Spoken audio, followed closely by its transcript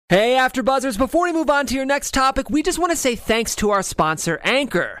Hey, AfterBuzzers, before we move on to your next topic, we just want to say thanks to our sponsor,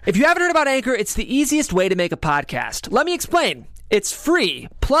 Anchor. If you haven't heard about Anchor, it's the easiest way to make a podcast. Let me explain. It's free.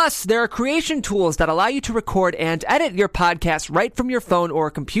 Plus, there are creation tools that allow you to record and edit your podcast right from your phone or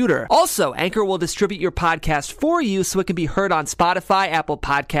computer. Also, Anchor will distribute your podcast for you so it can be heard on Spotify, Apple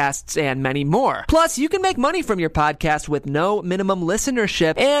Podcasts, and many more. Plus, you can make money from your podcast with no minimum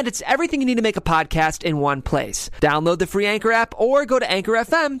listenership, and it's everything you need to make a podcast in one place. Download the free Anchor app or go to Anchor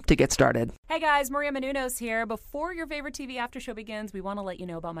FM to get started. Hey guys, Maria Menounos here. Before your favorite TV after show begins, we want to let you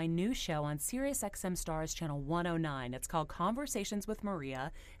know about my new show on SiriusXM Stars Channel 109. It's called Conversations with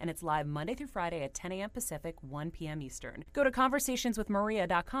Maria, and it's live Monday through Friday at 10 a.m. Pacific, 1 p.m. Eastern. Go to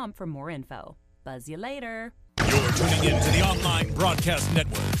conversationswithmaria.com for more info. Buzz you later. You're tuning in to the online broadcast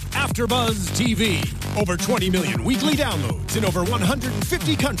network, AfterBuzz TV. Over 20 million weekly downloads in over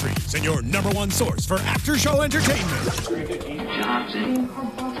 150 countries, and your number one source for after-show entertainment.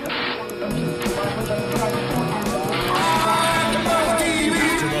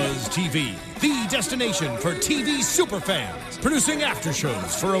 AfterBuzz TV, the destination for TV superfans, producing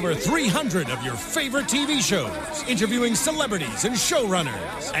aftershows for over 300 of your favorite TV shows, interviewing celebrities and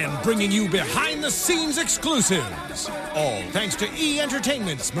showrunners, and bringing you behind-the-scenes exclusives. All thanks to E!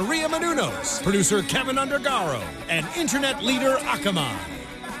 Entertainment's Maria Menounos, producer Kevin Undergaro, and internet leader Akamai.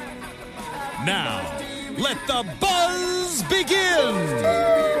 Now, let the buzz begin!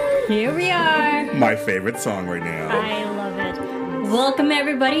 Here we are. My favorite song right now. I love it. Welcome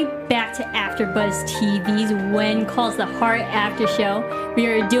everybody back to AfterBuzz TV's When Calls the Heart After Show. We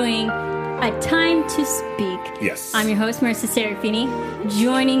are doing A Time to Speak. Yes. I'm your host, Marissa Serafini.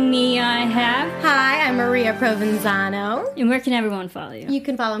 Joining me, I have... Hi, I'm Maria Provenzano. And where can everyone follow you? You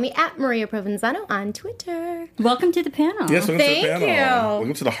can follow me at Maria Provenzano on Twitter. Welcome to the panel. Yes, welcome Thank to the panel. you.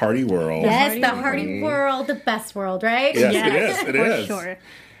 Welcome to the Hardy world. Yes, the Hardy world, the best world, right? Yes, Yes, it is. for sure.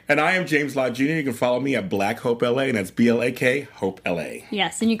 And I am James Lott Jr. You can follow me at Black Hope LA, and that's BLAK Hope LA.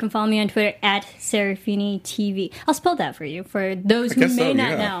 Yes, and you can follow me on Twitter at Serafini TV. I'll spell that for you, for those who may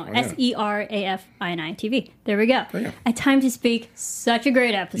not know. Oh, yeah. Serafini TV. There we go. Oh, yeah. A Time to Speak, such a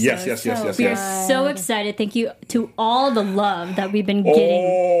great episode. Yes. We are so excited. Thank you to all the love that we've been getting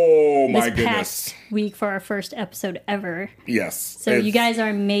Oh, my this goodness. past week for our first episode ever. Yes. So you guys are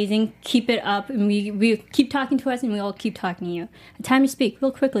amazing. Keep it up, and we keep talking to us, and we all keep talking to you. A Time to Speak.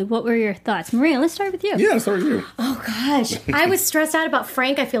 Real quickly, what were your thoughts, Maria? Let's start with you. Yeah, so are you. Oh gosh, I was stressed out about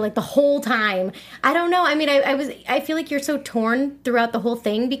Frank. I feel like the whole time. I don't know. I mean, I feel like you're so torn throughout the whole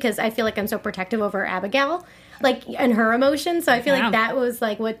thing because I feel like I'm so protective over Abigail, like, and her emotions. So I feel like that was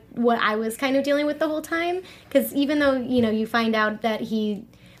like what I was kind of dealing with the whole time. Because even though you find out that he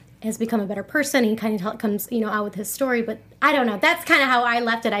has become a better person, he kind of comes out with his story, but I don't know. That's kind of how I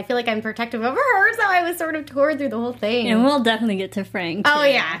left it. I feel like I'm protective over her, so I was sort of torn through the whole thing. And we'll definitely get to Frank. Oh,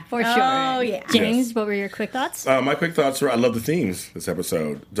 yeah. For sure. Oh, yeah. James, Yes. what were your quick thoughts? My quick thoughts were, I love the themes this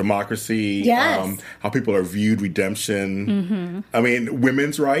episode. Democracy. Yes. How people are viewed, redemption. Mm-hmm. I mean,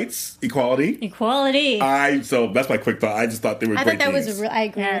 women's rights, equality. Equality. So that's my quick thought. I just thought they were I great thought that themes. was I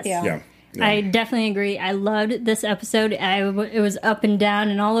agree with you. Yeah. I definitely agree. I loved this episode. It was up and down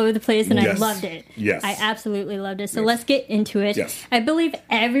and all over the place, and I Yes. loved it. Yes. I absolutely loved it. So let's get into it. Yes. I believe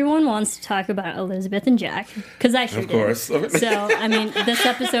everyone wants to talk about Elizabeth and Jack, because I sure Of course. did. So, I mean, this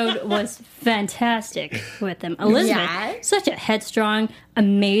episode was fantastic with them. Elizabeth, Yeah. such a headstrong,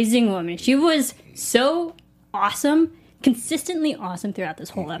 amazing woman. She was so awesome. Consistently awesome throughout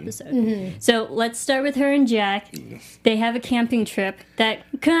this whole episode. So let's start with her and Jack. They have a camping trip that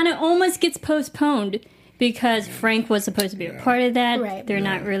kind of almost gets postponed because Frank was supposed to be a part of that. Right. They're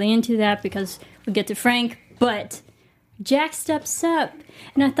not really into that because we'll get to Frank, but Jack steps up.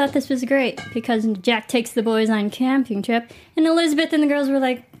 And I thought this was great because Jack takes the boys on a camping trip and Elizabeth and the girls were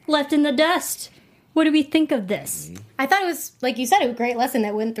like left in the dust. What do we think of this? I thought it was, like you said, a great lesson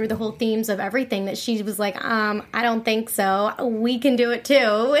that went through the whole themes of everything, that she was like, I don't think so. We can do it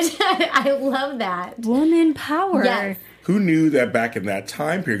too. Which I love that. Woman power. Yes. Who knew that back in that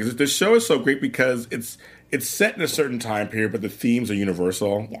time period? Because the show is so great because it's set in a certain time period, but the themes are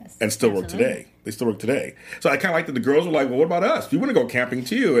universal and still work today. They still work today. So I kind of like that the girls were like, well, what about us? We want to go camping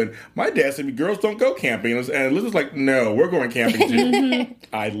too. And my dad said, girls don't go camping. And Liz was like, no, we're going camping too.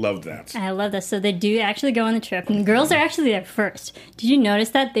 I love that. I love that. So they do actually go on the trip, and the girls are actually there first. Did you notice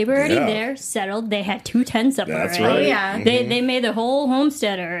that? They were already there, settled. They had 2 tents up That's already. right. Oh, yeah. They made the whole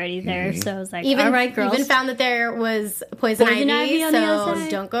homestead already there. So I was like, All right, girls. Even found that there was poison ivy, on the other so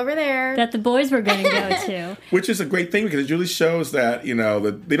side. don't go over there. That the boys were going to go to. Which is a great thing because it really shows that,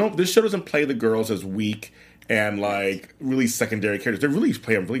 that they don't, this show doesn't play the girls as weak and like really secondary characters. They really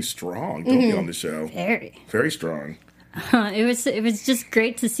play them really strong, don't they, on the show? Very. Very strong. It was just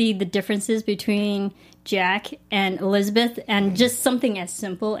great to see the differences between Jack and Elizabeth, and just something as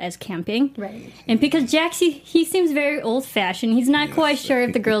simple as camping. Right. And because Jack, he seems very old-fashioned. He's not quite sure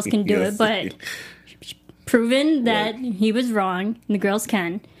if the girls can do it, but proven that he was wrong, and the girls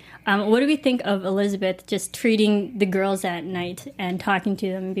can. What do we think of Elizabeth just treating the girls at night and talking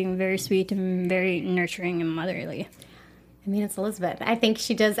to them, being very sweet and very nurturing and motherly? I mean, it's Elizabeth. I think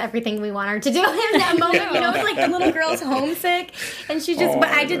she does everything we want her to do in that moment. You know, it's like the little girl's homesick. And she just, but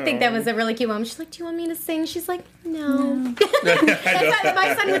I did think that was a really cute moment. She's like, do you want me to sing? She's like, no.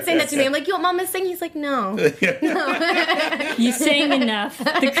 My son would say that to me. I'm like, you want mama to sing? He's like, no. You sang enough.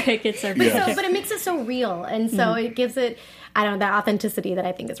 The crickets are perfect. But it makes it so real. And so it gives it, I don't know, that authenticity that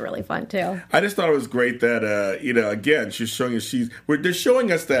I think is really fun, too. I just thought it was great that, again, she's showing us they're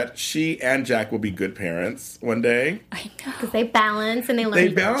showing us that she and Jack will be good parents one day. I know. Because they balance and they learn. They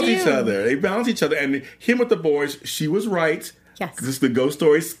balance each other. They balance each other. And him with the boys, she was right. Yes. Because the ghost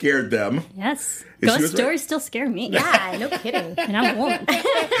story scared them. Yes. And Ghost stories still scare me. Yeah, no kidding. And I'm a woman.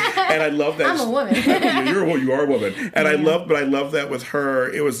 And I love that. I'm a woman. You are a woman. And I love that with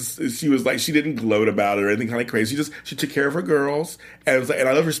her, she was like, she didn't gloat about it or anything kind of crazy. She took care of her girls. And it was like, and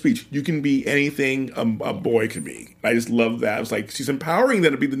I love her speech. You can be anything a boy can be. I just love that. It was like, she's empowering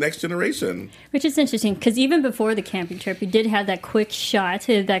them to be the next generation. Which is interesting, because even before the camping trip, we did have that quick shot,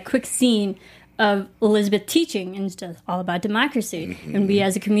 that quick scene of Elizabeth teaching, and it's just all about democracy. And we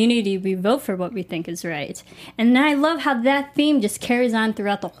as a community, we vote for what we think is right. And I love how that theme just carries on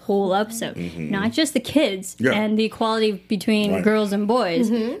throughout the whole episode. Not just the kids and the equality between girls and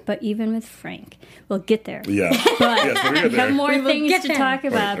boys, but even with Frank. We'll get there. Yeah. But yes, we have more things to there. talk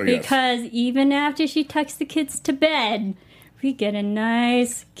about, because even after she tucks the kids to bed, we get a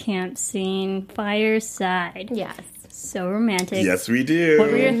nice camp scene, fireside. Yes. So romantic. Yes, we do. What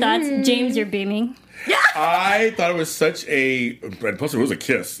were your thoughts? James, you're beaming. I thought it was such a. Plus, it was a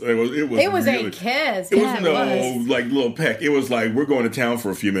kiss. It was really, a kiss. It was no like little peck. It was like, we're going to town for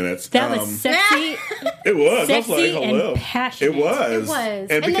a few minutes. That was sexy. It was. I was Sexy like, hello. and passionate. It was. It was.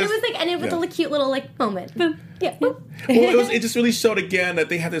 And then it was like, and it was a cute little moment. Boom. Yeah. Well, it just really showed again that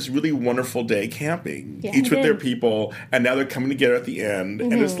they had this really wonderful day camping, each with their people, and now they're coming together at the end,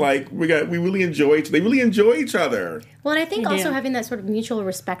 and it's like we really enjoy. They really enjoy each other. Well, and I think also having that sort of mutual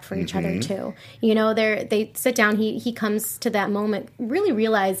respect for each other too. You know, they sit down. He comes to that moment really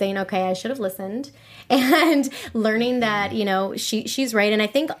realizing, okay, I should have listened, and learning that she's right. And I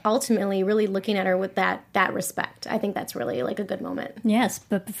think ultimately really looking at her with that respect. I think that's really like a good moment. Yes,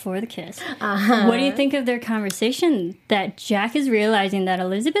 but before the kiss, what do you think of their conversation? That Jack is realizing that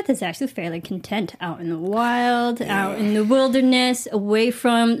Elizabeth is actually fairly content out in the wild, out in the wilderness, away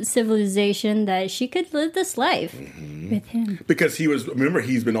from civilization, that she could live this life with him. Because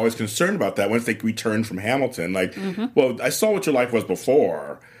he's been always concerned about that once they returned from Hamilton. Like, well, I saw what your life was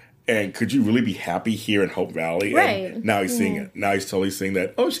before, and could you really be happy here in Hope Valley? Right. And now he's seeing it. Now he's totally seeing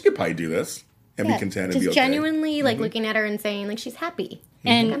that, she could probably do this and be content and be okay. Just genuinely looking at her and saying like she's happy.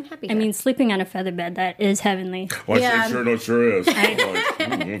 And I'm happy I mean, sleeping on a feather bed, that is heavenly. Well, it sure is.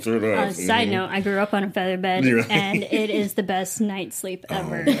 It sure does. Side note, I grew up on a feather bed, and it is the best night's sleep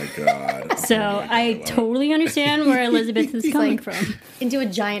ever. Oh, my God. So I totally understand where Elizabeth is coming from. Into a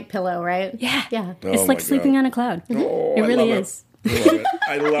giant pillow, right? Yeah. Yeah. It's like sleeping on a cloud. Oh, it really I love is. It.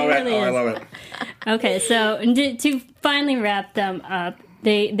 I love it. really I is. love it. Okay, so to finally wrap them up,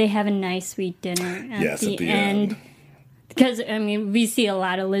 they have a nice, sweet dinner at the end. Because, I mean, we see a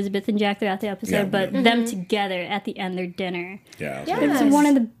lot of Elizabeth and Jack throughout the episode, but them together at the end, their dinner. Yeah. It's one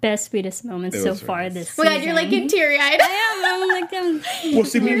of the best, sweetest moments so far this season. Well, you're like getting teary-eyed. I'm like, Well,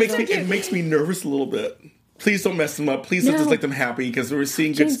 see, it makes me nervous a little bit. Please don't mess them up. Please don't just let them happy, because we're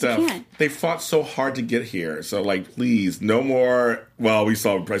seeing good stuff. They fought so hard to get here. So, like, please, no more. Well, I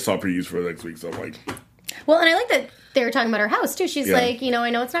saw previews for next week, so I'm like. Well, and I like that they were talking about her house too. She's like, I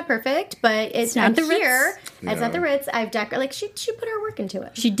know it's not perfect, but it's not the Ritz. It's not the Ritz. I've decorated. Like she put her work into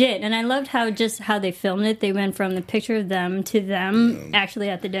it. She did, and I loved how they filmed it. They went from the picture of them to them actually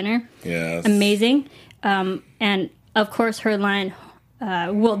at the dinner. Yes, amazing. And of course, her line.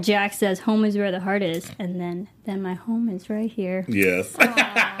 Jack says, "Home is where the heart is," and then my home is right here. Yes.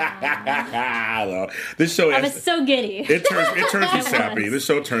 This show. I was so giddy. It turns me sappy. This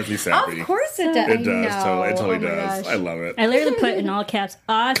show turns me sappy. Of course it does. It does. It totally does. I love it. I literally put in all caps,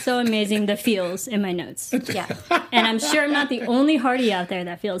 so amazing, the feels in my notes. Yeah. And I'm sure I'm not the only Hardy out there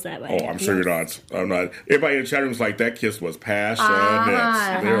that feels that way. Oh, I'm sure you're not. I'm not. Everybody in the chat room's like, that kiss was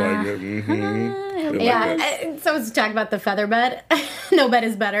passionate. They're like, They like that. Someone's talking about the feather bed. No bed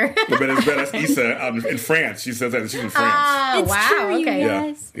is better. No bed is better. That's Issa in France. She says that she's in France. Oh, It's wow. true, you Okay.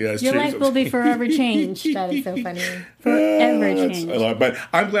 guys. Yeah, it's Your true. life will be forever changed. That is so funny. Forever That's changed. a lot. But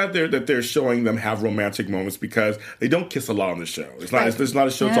I'm glad that they're showing them have romantic moments because they don't kiss a lot on the show. It's not. It's not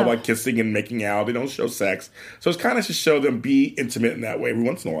a show that's all about kissing and making out. They don't show sex. So it's kind of to show them be intimate in that way every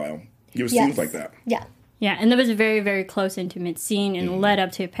once in a while. Give us scenes like that. Yeah. Yeah, and there was a very, very close, intimate scene and led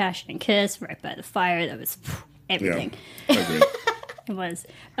up to a passionate kiss right by the fire. That was everything. Yeah, I agree. It was.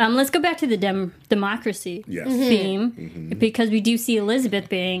 Let's go back to the democracy Yes. theme because we do see Elizabeth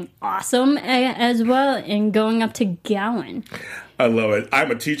being awesome as well and going up to Gowan. I love it. I'm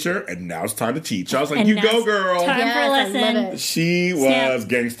a teacher, and now it's time to teach. I was like, And you now go, it's girl. time Yes, for a I lesson. love it. She was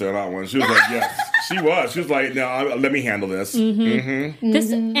gangster on that one. She was like, yes. She was. She was like, no, let me handle this.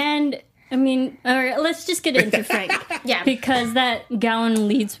 This and I mean, all right, let's just get into Frank. Yeah. Because that Gowan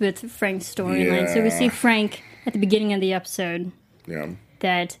leads with Frank's storyline. So we Yeah. see Frank at the beginning of the episode Yeah.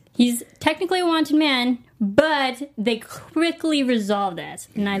 that he's technically a wanted man, but they quickly resolve that.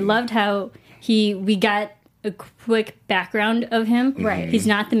 And I loved how we got a quick background of him. Right. He's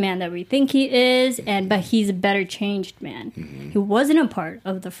not the man that we think he is, but he's a better changed man. He wasn't a part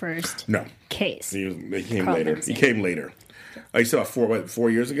of the first No. case. He came Carl later. Benson. He came later. I saw 4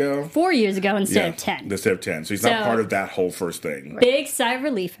 years ago? 4 years ago instead of 10. Instead of 10. So he's not So- part of that whole first thing. Big sigh of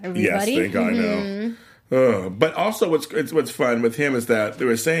relief, Yes, everybody. thank God, I know. But also, what's fun with him is that they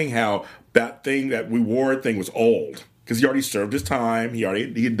were saying how that reward thing was old because he already served his time. He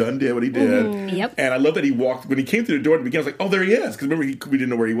had did what he did. Yep. And I love that he walked when he came through the door at the beginning. I was like, oh, there he is. Because remember, we didn't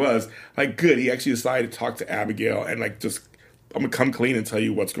know where he was. Like, good. He actually decided to talk to Abigail and like just I'm gonna come clean and tell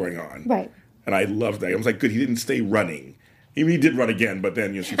you what's going on. Right. And I loved that. I was like, good. He didn't stay running. Even he did run again, but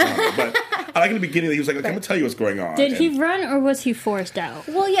then she found him. But I like in the beginning, he was like, okay, I'm gonna tell you what's going on. Did he run or was he forced out?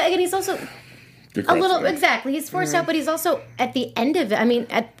 Well, yeah, again, he's also Good a little, question. exactly. He's forced out, but he's also at the end of it. I mean,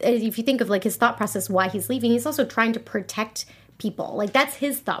 if you think of like his thought process, why he's leaving, he's also trying to protect people. Like that's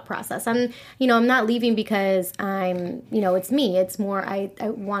his thought process. I'm not leaving because it's me. It's more, I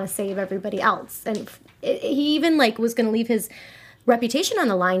want to save everybody else. And he even like was going to leave his reputation on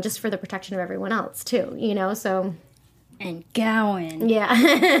the line just for the protection of everyone else too, so. And Gowan. Yeah.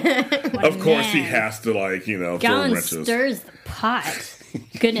 Of course, he man. has to throw Gowan wrenches. stirs the pot.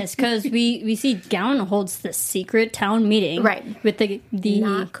 Goodness, because we see Gowan holds the secret town meeting Right. with the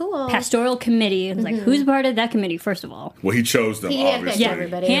Not cool. pastoral committee. It's like, who's part of that committee, first of all? Well, he chose them, He handpicked obviously.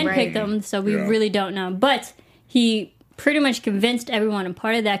 everybody. Handpicked right. them, so we Yeah. really don't know. But he pretty much convinced everyone a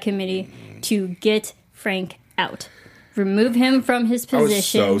part of that committee to get Frank out. Remove him from his I was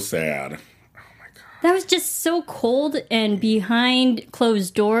position. so sad. That was just so cold and behind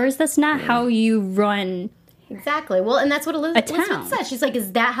closed doors. That's not how you run. Exactly. Well, and that's what Elizabeth town. said. She's like,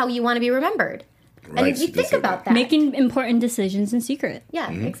 is that how you want to be remembered? Right, And she you did think say about that. that. Making important decisions in secret.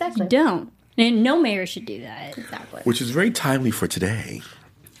 Yeah, exactly. Don't. And no mayor should do that. Exactly. Which is very timely for today.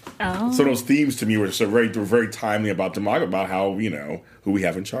 Oh. So those themes to me were very timely about how who we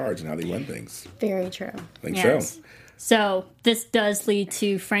have in charge and how they run things. Very true. I think Yes. so. So this does lead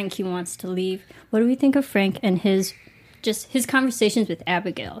to Frank. He wants to leave. What do we think of Frank and his conversations with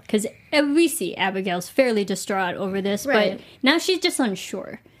Abigail? Because we see Abigail's fairly distraught over this, Right. but now she's just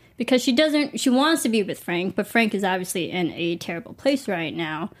unsure because she wants to be with Frank, but Frank is obviously in a terrible place right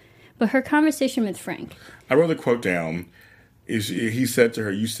now. But her conversation with Frank. I wrote the quote down. He said to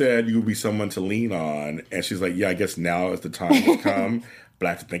her, "You said you would be someone to lean on," and she's like, "Yeah, I guess now is the time has come." But I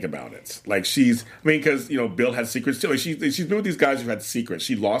have to think about it. Like because Bill had secrets too. Like she's been with these guys who've had secrets.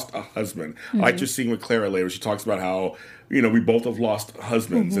 She lost a husband. I like your scene with Clara later. She talks about how we both have lost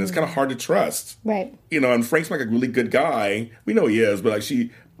husbands, and it's kind of hard to trust. Right. And Frank's like a really good guy. We know he is, but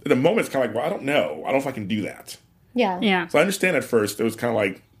in the moment, it's kind of like, well, I don't know. I don't know if I can do that. Yeah. Yeah. So I understand at first it was kind of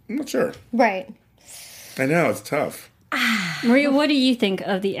like, I'm not sure. Right. I know it's tough. Maria, what do you think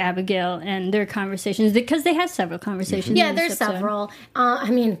of the Abigail and their conversations? Because they had several conversations. Yeah, in this there's episode. several. I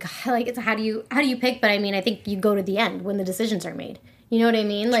mean, God, it's how do you pick? But I mean, I think you go to the end when the decisions are made. You know what I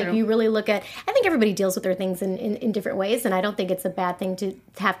mean? Like you really look at. I think everybody deals with their things in different ways, and I don't think it's a bad thing to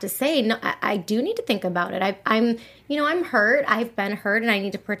have to say. No, I do need to think about it. I'm hurt. I've been hurt, and I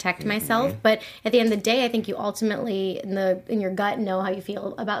need to protect myself. But at the end of the day, I think you ultimately in your gut know how you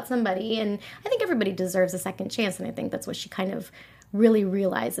feel about somebody, and I think everybody deserves a second chance. And I think that's what she kind of really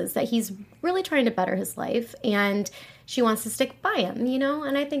realizes, that he's really trying to better his life, and she wants to stick by him,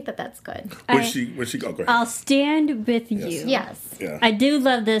 and I think that that's good. When she go ahead. I'll stand with you. Yes. Yeah. I do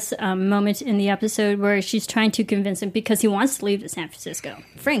love this moment in the episode where she's trying to convince him because he wants to leave to San Francisco.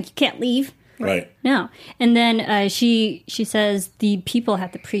 Frank, you can't leave. Right. No. And then she says the people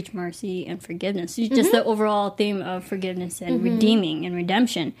have to preach mercy and forgiveness. It's just the overall theme of forgiveness and redeeming and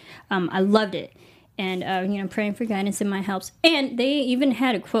redemption. I loved it. And, praying for guidance in my helps. And they even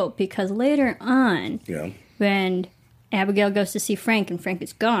had a quote, because later on, when Abigail goes to see Frank and Frank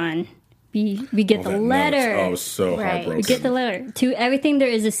is gone, we get the letter. Oh, so heartbroken. We get the letter. To everything there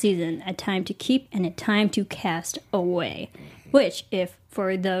is a season, a time to keep and a time to cast away. Which, if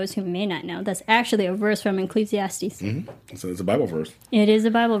for those who may not know, that's actually a verse from Ecclesiastes. So it's a Bible verse. It is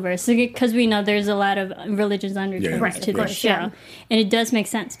a Bible verse, because we know there's a lot of religious undertones to this show. And it does make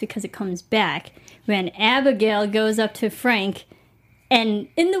sense, because it comes back when Abigail goes up to Frank and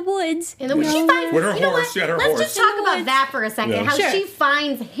in the woods. She finds, with her horse. She had her horse. Let's just talk about that for a second. How she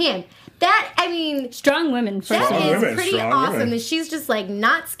finds him. That, I mean... Strong women, first of all. That is pretty awesome. And she's just, like,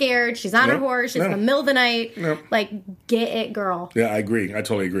 not scared. She's on her horse. She's in the middle of the night. Like, get it, girl. Yeah, I agree. I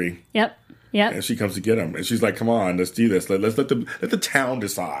totally agree. Yep. And she comes to get him. And she's like, come on, let's do this. Let's let the town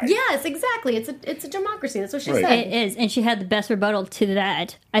decide. Yes, exactly. It's a democracy. That's what she said. It is. And she had the best rebuttal to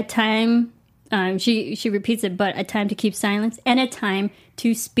that. A time... she repeats it, but a time to keep silence and a time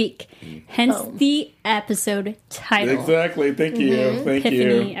to speak. Hence the episode title. Exactly. Thank you. Thank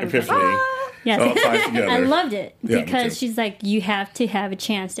you. Epiphany. Yes. All ties together. I loved it Yeah, because she's like, you have to have a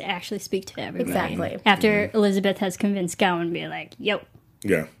chance to actually speak to everybody. Exactly. After Elizabeth has convinced Gowan, be like, yo,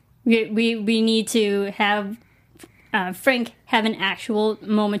 Yeah. we need to have Frank have an actual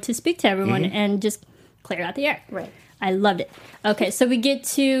moment to speak to everyone and just clear out the air. Right. I loved it. Okay, so we get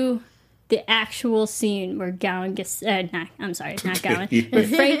to the actual scene where Gowan gets... not Gowan. Where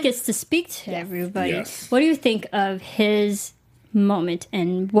Frank gets to speak to everybody. Yes. What do you think of his moment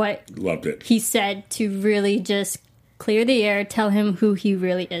and what Loved it. he said to really just clear the air, tell him who he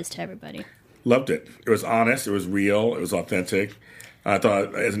really is to everybody? Loved it. It was honest. It was real. It was authentic. I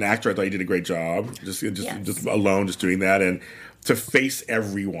thought, as an actor, I thought he did a great job. Just alone, just doing that, and to face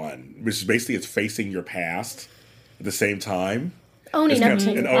everyone, which is basically it's facing your past at the same time. Owning up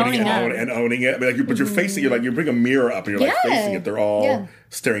to and owning it. But you're facing it, like you bring a mirror up and you're like facing it. They're all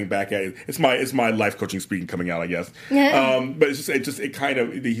staring back at it. It's my life coaching speaking coming out, I guess. But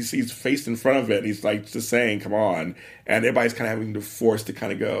he's faced in front of it. And he's like just saying, "Come on," and everybody's kind of having to force to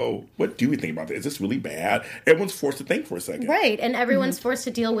kind of go, "What do we think about this? Is this really bad?" Everyone's forced to think for a second, right? And everyone's forced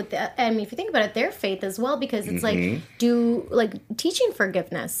to deal with that. I mean, if you think about it, their faith as well, because it's teaching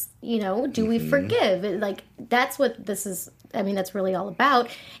forgiveness. Do we forgive? Like that's what this is. I mean, that's really all about.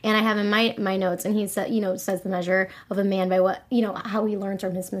 And I have in my notes, and he said, says the measure of a man by what, how he learns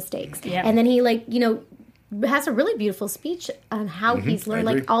from his mistakes. Yeah. And then he has a really beautiful speech on how he's learned,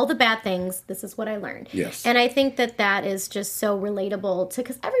 like all the bad things. This is what I learned. Yes. And I think that is just so relatable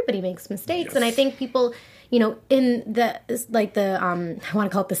because everybody makes mistakes. Yes. And I think people, in the I want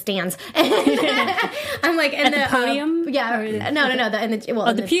to call it the stands. I'm like in the podium.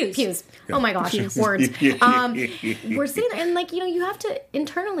 The pews. Pews. Oh my gosh, words. We're seeing, and you have to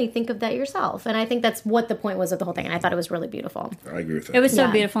internally think of that yourself, and I think that's what the point was of the whole thing. And I thought it was really beautiful. I agree with that. It was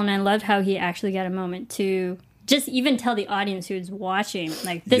so beautiful, and I loved how he actually got a moment to just even tell the audience who was watching,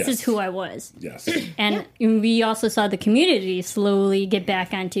 like, this is who I was. Yes. And we also saw the community slowly get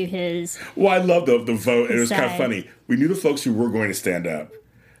back onto his Well, I love the vote. And it was side. kind of funny. We knew the folks who were going to stand up.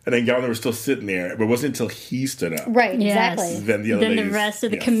 And then Gowan was still sitting there. But it wasn't until he stood up. Right, exactly. Then the rest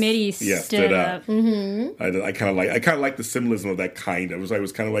of the committee stood up. Mm-hmm. I kind of like the symbolism of that kind. It was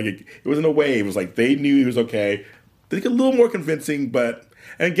kind of like, it was in a way, it was like they knew he was okay. They get a little more convincing, but...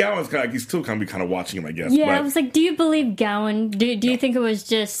 And Gowan's he's still kind of watching him, I guess. Yeah, I was like, do you believe Gowan? Do you think it was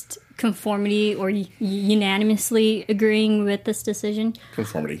just conformity or unanimously agreeing with this decision?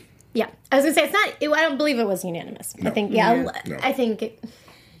 Conformity. Yeah. I was going to say, it's not, I don't believe it was unanimous. No. I think, I think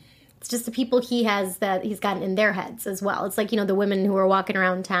it's just the people he has that he's gotten in their heads as well. It's like, the women who are walking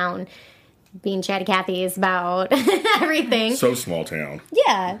around town being chatty Cathy's about everything. So small town.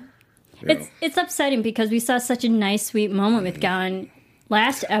 Yeah. It's upsetting because we saw such a nice, sweet moment with Gowan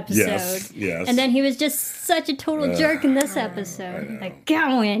last episode. Yes. And then he was just such a total jerk in this episode. Like,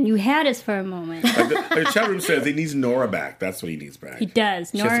 Gowan, you had us for a moment. The chat room says he needs Nora back. That's what he needs back. He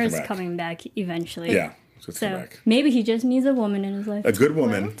does. Nora's coming back eventually. Yeah. So maybe he just needs a woman in his life. A good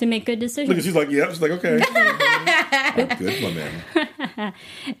woman. To make good decisions. Look, she's like, she's like, okay. Good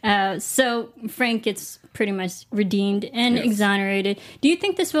woman. So Frank gets pretty much redeemed and exonerated. Do you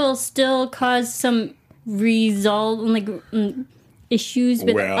think this will still cause some issues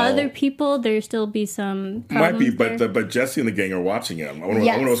with other people, there'll still be some problems. Might be, but Jesse and the gang are watching him. I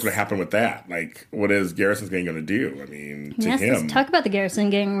wonder what's going to happen with that. Like, what is Garrison's gang going to do? I mean, to him. Let's talk about the Garrison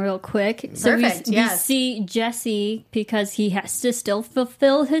gang real quick. So we see Jesse, because he has to still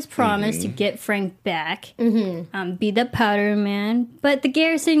fulfill his promise to get Frank back, be the powder man. But the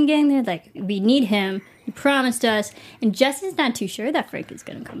Garrison gang, they're like, we need him. He promised us, and Jesse's not too sure that Frank is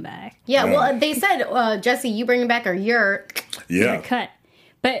going to come back. Yeah, well, they said, Jesse, you bring him back or you're cut.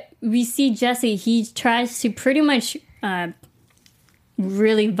 But we see Jesse, he tries to pretty much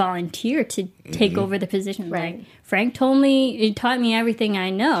really volunteer to take over the position. Right. Like, Frank taught me everything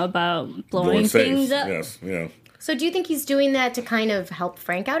I know about blowing things up. Yes, yeah. So do you think he's doing that to kind of help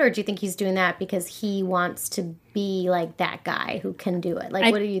Frank out, or do you think he's doing that because he wants to be like that guy who can do it?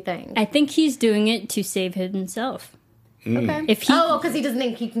 Like, what do you think? I think he's doing it to save himself. Okay. Because he doesn't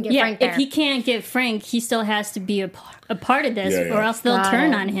think he can get Frank there. If he can't get Frank, he still has to be a part of this, or else they'll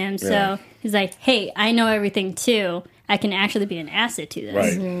turn on him. So he's like, hey, I know everything too. I can actually be an asset to this.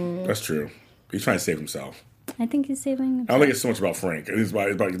 Right. That's true. He's trying to save himself. I think he's saving himself. I don't think it's so much about Frank. They're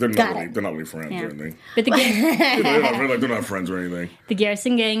not really friends or anything. But they're not friends or anything. The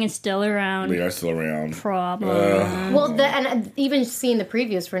Garrison gang is still around. They are still around. Problem. And even seeing the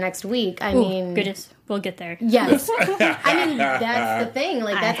previews for next week, I mean... goodness. We'll get there. Yes. I mean, that's the thing.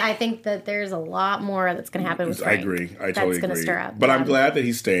 Like, I think that there's a lot more that's going to happen with Frank. I agree. I totally agree. That's going to stir up. But I'm glad that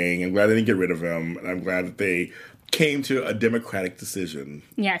he's staying. I'm glad they didn't get rid of him. And I'm glad that they came to a democratic decision.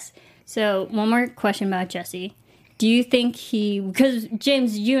 Yes. So, one more question about Jesse. Do you think because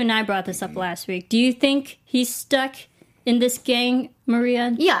James, you and I brought this up last week, do you think he's stuck in this gang,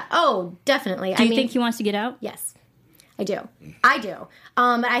 Maria? Yeah. Oh, definitely. Do you think he wants to get out? Yes. I do.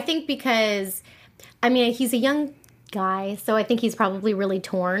 I think because, he's a young guy, so I think he's probably really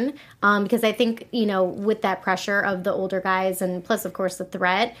torn, because I think, with that pressure of the older guys and plus, of course, the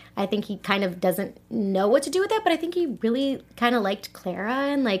threat, I think he kind of doesn't know what to do with that, but I think he really kind of liked Clara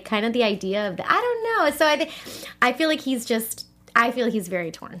and, like, kind of the idea of that. I don't know. So I feel like he's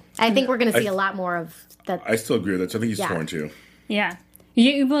very torn. I think we're going to see a lot more of that. I still agree with that. So I think he's torn, too. Yeah.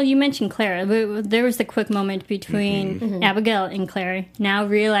 You mentioned Clara. There was the quick moment between Abigail and Clara, now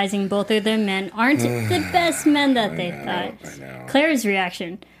realizing both of their men aren't the best men that they thought. I know. Clara's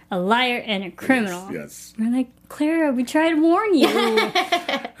reaction, a liar and a criminal. Yes. We're like, Clara, we tried to warn you.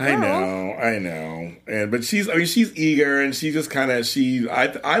 I know. But she's eager, and she just kind of,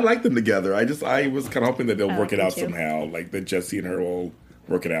 I like them together. I was kind of hoping that they'll work it out somehow, like that Jesse and her will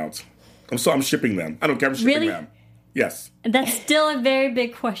work it out. I'm shipping them. I don't care. I'm shipping them. Yes. That's still a very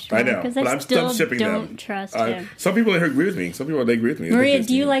big question. I know, but I'm still shipping them. Don't trust him. Some people agree with me. Some people they agree with me. Maria,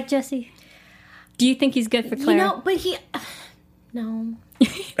 do you like Jesse? Do you think he's good for Clara? But no. The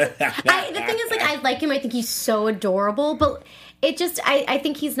thing is, like, I like him. I think he's so adorable, but it just, I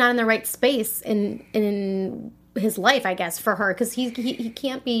think he's not in the right space in his life, I guess, for her, because he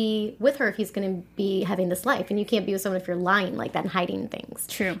can't be with her if he's going to be having this life, and you can't be with someone if you're lying like that and hiding things.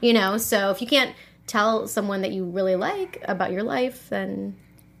 True. So if you can't tell someone that you really like about your life, then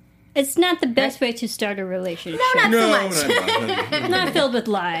it's not the best way to start a relationship. No, not so much. Not filled with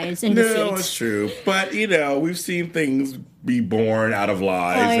lies and deceit. No, it's true. But, we've seen things be born out of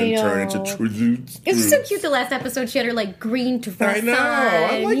lies and turn into truth. It was so cute the last episode. She had her, like, green dress I know. on.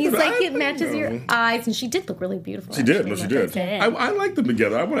 I like He's them. like, it matches your eyes. And she did look really beautiful. She did. No, she did. I like them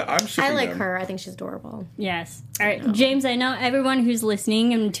together. I'm shipping I like them. her. I think she's adorable. Yes. All right, James, I know everyone who's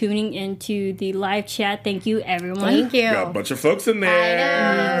listening and tuning into the live chat. Thank you, everyone. Thank you. Got a bunch of folks in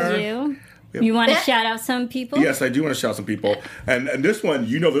there. I know. You. You want to shout out some people? Yes, I do want to shout out some people. And this one,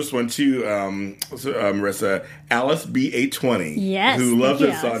 this one too, Marissa. Alice B820. Yes. Who loves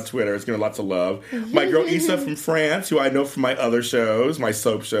us on Twitter. It's giving lots of love. My girl Issa from France, who I know from my other shows, my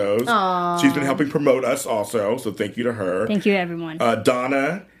soap shows. Aww. She's been helping promote us also, so thank you to her. Thank you, everyone.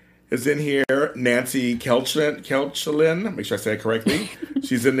 Donna is in here. Nancy Kelchelin, make sure I say it correctly.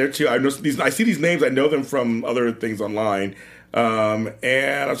 She's in there too. I see these names. I know them from other things online. And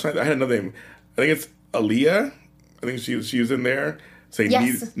I had another name. I think it's Aaliyah. I think she was in there saying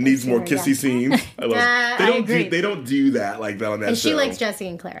needs more kissy scenes. I love they don't do that like that on that show. And she likes Jesse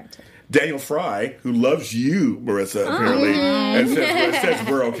and Clara too. Daniel Fry, who loves you, Marissa, apparently, and says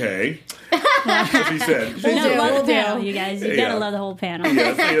we're okay. That's what he said. Love the panel, you guys. You gotta love the whole panel.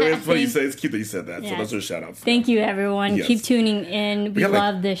 Yeah, it's funny you say. It's cute that you said that. So those are shout outs. Thank you, everyone. Yes. Keep tuning in. We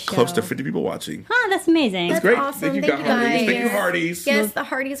love this show. Close to 50 people watching. Oh, that's amazing. That's great. Awesome. Thank you, Hardee's. Thank you, Hardee's. Yes, the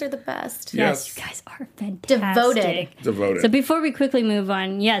Hardys are the best. Yes, you guys are fantastic. Devoted. So before we quickly move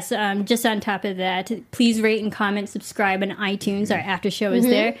on, just on top of that, please rate and comment, subscribe on iTunes. Our after show is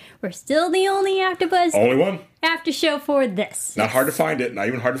there. We're still the only AfterBuzz Only one. after show for this. Not hard to find it. Not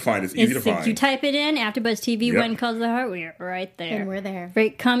even hard to find. It's easy to find. If you type it in, AfterBuzz TV, Yep. When Calls the Heart, we're right there. And we're there.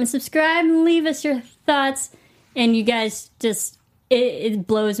 Rate, comment, subscribe, and leave us your thoughts. And you guys just, it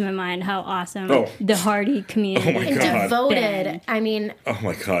blows my mind how awesome the Hardy community Oh my And God. devoted. I mean, Oh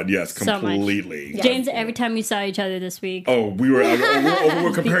my God, yes, So much. completely. James, every time we saw each other this week, We were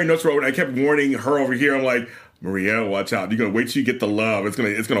comparing notes. And I kept warning her over here. I'm like, Maria, watch out! You're gonna wait till you get the love. It's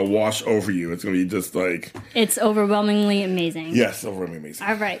gonna wash over you. It's gonna be just like it's overwhelmingly amazing. yes, overwhelmingly amazing.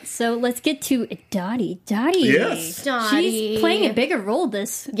 All right, so let's get to Dottie. Dottie. Yes. Dottie. She's playing a bigger role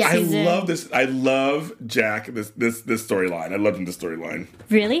this Yes. I season. love this. I love Jack. This storyline. I loved him. This storyline.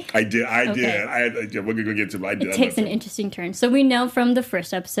 Really? I did. Okay. We're gonna get to. But I did. It I takes an loved him. interesting turn. So we know from the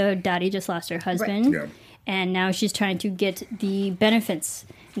first episode, Dottie just lost her husband. Yeah. And now she's trying to get the benefits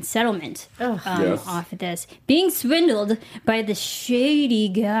and settlement Yes. off of this. Being swindled by the shady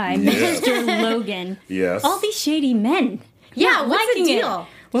guy, Yes. Mr. Logan. Yes. All these shady men. yeah, Not what's the liking it. deal?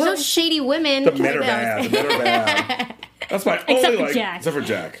 Well, Those shady women. The men are bad. The men are bad. That's my only Except for like. Jack. Except for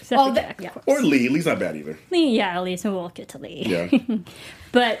Jack. Except for Oh, Jack, yeah. of course. Or Lee. Lee's not bad either. Lee, yeah, at least we'll get to Lee. Yeah.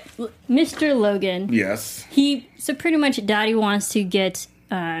 But Mr. Logan, Yes. so pretty much Dottie wants to get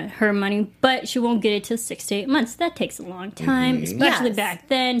her money, but she won't get it till 6 to 8 months. That takes a long time, especially Yes. back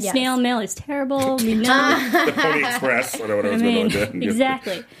then. Yes. Snail mail is terrible. We know. The Pony Express. Or whatever I was mean, going on.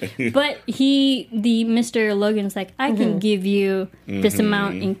 exactly. But Mr. Logan's like, I can give you this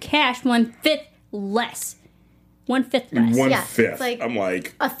amount in cash, 1/5 less. 1/5 less. 1/5. it's like- I'm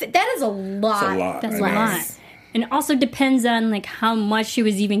like, That is a lot. that's a lot. That's I a know. lot. And it also depends on like how much she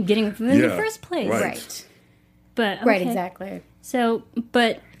was even getting from in the Yeah, first place. right. Right. But okay. Right, exactly. So,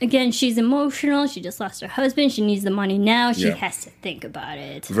 but again, she's emotional. She just lost her husband. She needs the money now. She Yeah. has to think about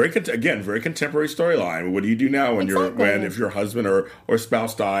it. Very contemporary storyline. What do you do now when Exactly. if your husband or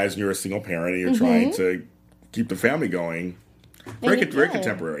spouse dies and you're a single parent and you're trying to keep the family going? Very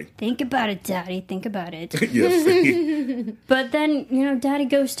contemporary. Think about it, Daddy. Think about it. Yes. But then, Daddy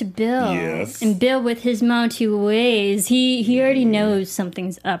goes to Bill. Yes. And Bill, with his mounty ways, he already knows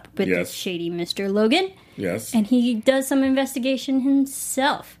something's up with Yes. this shady Mr. Logan. Yes. And he does some investigation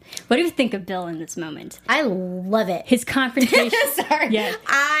himself. What do you think of Bill in this moment? I love it. His confrontation. Sorry. Yeah.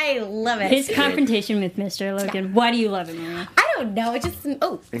 I love it. His confrontation with Mr. Logan. Why do you love him, Maria? I don't know. It just.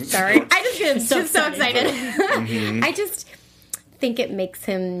 Oh, sorry. I just get So so excited. excited. I just think it makes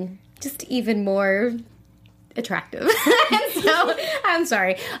him just even more attractive. So I'm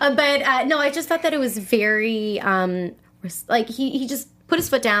sorry, but no, I just thought that it was very like he just put his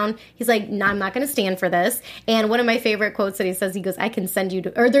foot down. He's like, no, I'm not going to stand for this. And one of my favorite quotes that he says, he goes, I can send you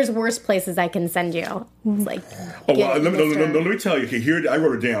to, or there's worse places I can send you. It's like, Oh, get well, it, let mister. me tell you. Okay, here I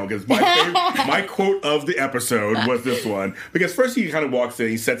wrote it down because my quote of the episode was this one. Because first he kind of walks in,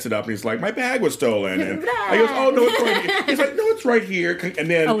 he sets it up, and he's like, "My bag was stolen," and I goes, "Oh no, it's right here." He's like, "No, it's right here." And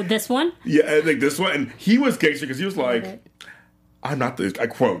then Oh, this one? yeah, I think this one, and he was gangster because he was like, "I'm not the," I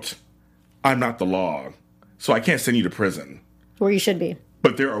quote, "I'm not the law, so I can't send you to prison. Where you should be.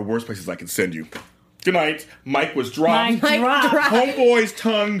 But there are worse places I can send you." Good night. Mike was dropped. Mike dropped. Homeboy's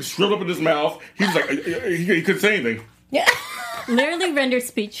tongue shriveled up in his mouth. He was like, he couldn't say anything. Literally rendered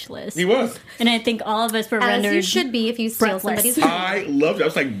speechless. He was. And I think all of us were As rendered. you should be if you steal breathless. somebody's money. I loved it. I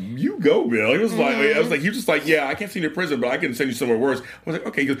was like, "You go, Bill." He was like, "I was like, he was just like, yeah, I can't send you to prison, but I can send you somewhere worse." I was like,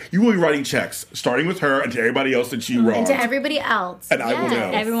 "Okay." He goes, "You will be writing checks, starting with her and to everybody else that you wronged, And to everybody else. and I will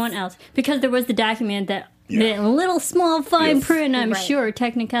know." Everyone else. Because there was the document that Yeah. a little small fine Yes. print, I'm Right. sure,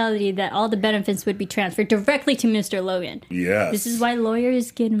 technicality, that all the benefits would be transferred directly to Mr. Logan. Yes, This is why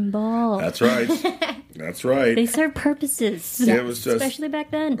lawyers get involved. That's right. That's right. They serve purposes. It was just- especially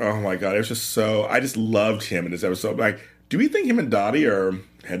back then. Oh my god, it was just so. I just loved him in this episode. Like, do we think him and Dottie are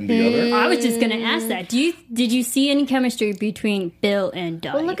heading together? I was just going to ask that. Did you see any chemistry between Bill and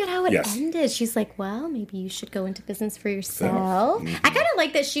Dottie? Well, look at how it Yes. ended. She's like, well, maybe you should go into business for yourself. I kind of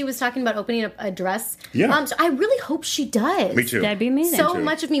like that she was talking about opening up a dress. Yeah. So I really hope she does. Me too. That'd be amazing. So too.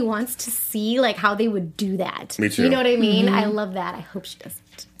 much of me wants to see like how they would do that. Me too. You know what I mean? I love that. I hope she does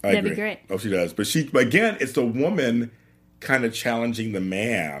it. I That'd be agree. great. Oh, she does. But again, it's the woman kind of challenging the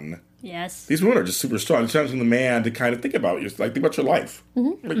man. Yes. These women are just super strong, challenging the man to kind of think about think about your life.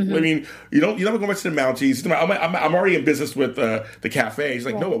 Like, I mean, you never go back to the Mounties. I'm already in business with the cafe. He's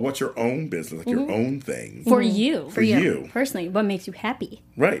like, no, what's your own business, like your own thing, For you. for you, Personally, what makes you happy?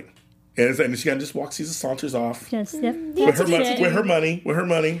 right? And she kind of just walks these saunters off Just, yep. with her, That's it. with her money, with her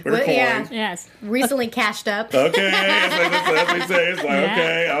Well, coin. yeah. Yes. Recently cashed up. Okay, that's what they say. It's like, Yeah.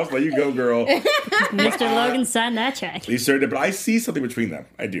 okay, I was like, you go, girl. Mr. Logan signed that check. He started, but I see something between them.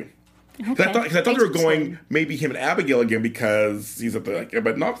 I do. Because I thought they were going maybe him and Abigail again because he's up there,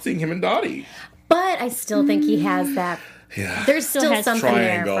 but not seeing him and Dottie. But I still think he has that. Yeah. There's still something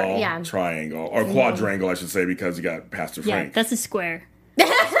triangle, there. Triangle. Or quadrangle, I should say, because you got Pastor Frank. Yeah, that's a square.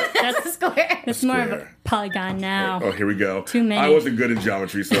 That's a square. It's more of a polygon now. Oh, here we go. Too many. I wasn't good in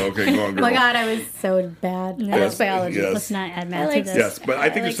geometry, so okay, go on, girl. Oh my God, I was so bad. Yes. I was biology. Yes. Let's not add math I like to this. Yes, but I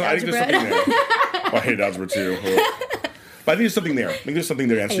think there's something there. Oh, I hate algebra too. Oh. But I think there's something there. I think there's something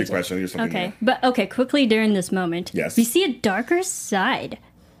there to answer your question. I think there's something Okay, there. but quickly during this moment, Yes. we see a darker side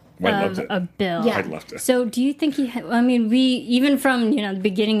I loved it. of Bill. Yeah. I'd love to. So do you think we even from, the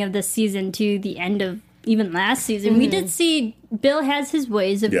beginning of the season to the end of even last season, we did see Bill has his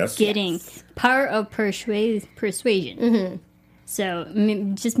ways of getting power of persuasion. So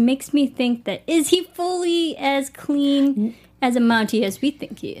it just makes me think that, is he fully as clean as a Mountie as we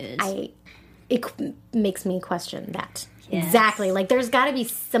think he is? It makes me question that. Yes. Exactly. Like, there's got to be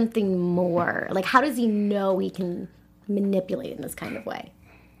something more. Like, how does he know he can manipulate in this kind of way?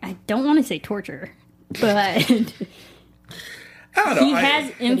 I don't want to say torture, but I don't know. he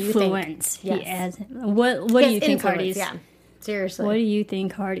has influence. Yes. He has. What do you think, Hardee's? Yeah. Seriously. What do you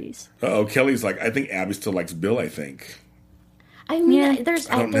think, Hardee's? Oh, Kelly's like, I think Abby still likes Bill, I think. I mean, Yeah.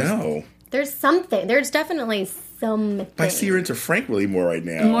 I don't know. There's something. There's definitely something. I see her into Frank really more right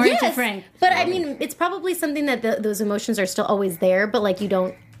now. More into Yes, Frank. but I mean, it's probably something that those emotions are still always there, but like you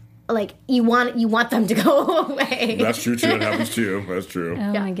don't, like you want them to go away. That's true too. That happens too. That's true.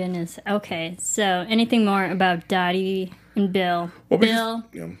 Oh my goodness. Okay, so anything more about Dottie and Bill? Well, we Bill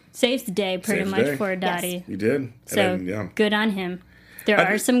just- yeah. saves the day pretty Saves the much day. for Dottie. He did. So And then, yeah. good on him. There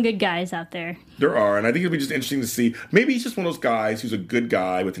are some good guys out there. There are, and I think it'll be just interesting to see. Maybe he's just one of those guys who's a good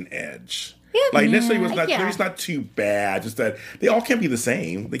guy with an edge. Yeah. Like necessarily was not. Yeah. Maybe it's not too bad. Just that they all can't be the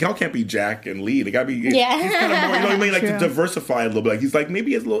same. They all can't be Jack and Lee. They gotta be. Yeah. He's kind of more. You know what I mean? Like to True. diversify a little bit. Like he's like maybe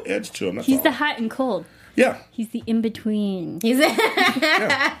he has a little edge to him. That's He's all. the hot and cold. Yeah. He's the in between. He's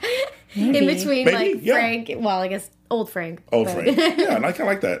Yeah. in between, Maybe, like yeah. Frank. Well, I guess old Frank. Old but- Frank. Yeah, and I kind of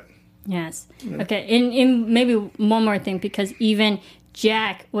like that. Yes. Okay. And maybe one more thing, because even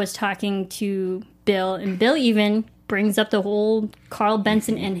Jack was talking to Bill, and Bill even brings up the whole Carl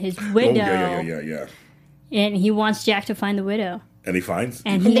Benson and his widow, Oh yeah. and he wants Jack to find the widow. And he finds.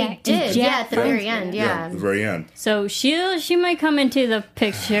 And And he they did, Jack yeah, at the finds very her. end, Yeah, yeah. at the very end. So she might come into the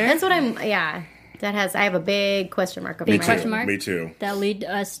picture. That's what I'm. Yeah, I have a big question mark over Me my too. head. Question mark? Me too. That'll lead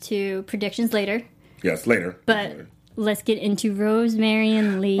us to predictions later. Yes, later. But let's get into Rosemary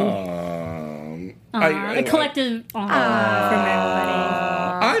and Lee. A collective from everybody.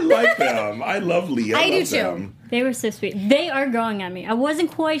 I like them. I love Lee. I do love too. them. They were so sweet. They are growing on me. I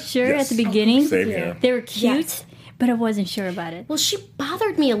wasn't quite sure Yes. at the beginning. Same here. They were cute, Yes. but I wasn't sure about it. Well, she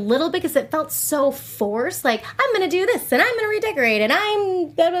bothered me a little bit because it felt so forced. Like, I'm going to do this, and I'm going to redecorate, and I'm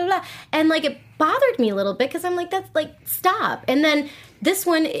blah, blah, blah. And, like, it bothered me a little bit because I'm like, that's, like, stop. And then this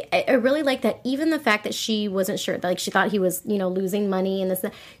one, I really like that even the fact that she wasn't sure. Like, she thought he was, losing money and this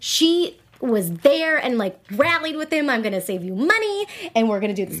and that. She was there and, like, rallied with him. I'm going to save you money, and we're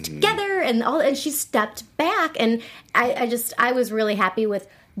going to do this together. And she stepped back. And I was really happy with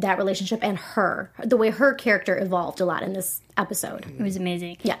that relationship and the way her character evolved a lot in this episode. It was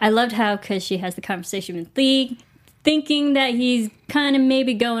amazing. Yeah. I loved how, because she has the conversation with Lee, thinking that he's kind of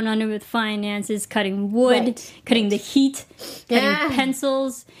maybe going under with finances, cutting wood, Right. cutting the heat, cutting Yeah.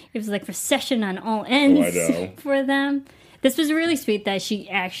 pencils. It was like recession on all ends know. for them. This was really sweet that she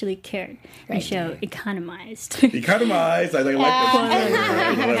actually cared. The show economized. Economized. I like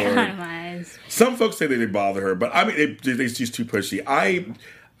that. Economized. Some folks say that they bother her, but I mean, she's too pushy.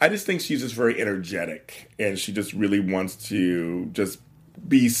 I just think she's just very energetic, and she just really wants to just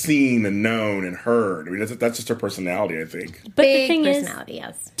be seen and known and heard. I mean, that's just her personality, I think. But Big the thing personality,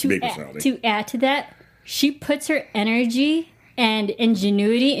 yes. is, Big personality. to add to that, she puts her energy and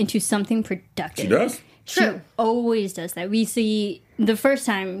ingenuity into something productive. She does. True. Always does that. We see the first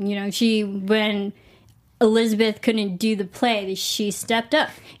time, when Elizabeth couldn't do the play, she stepped up.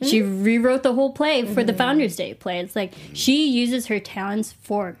 She rewrote the whole play for the Founders Day play. It's like she uses her talents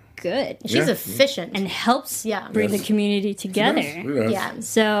for good She's Yeah. efficient. and helps Yeah. bring Yes. the community together. She does. yeah.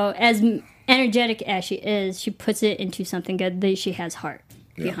 So as energetic as she is, she puts it into something good. That she has heart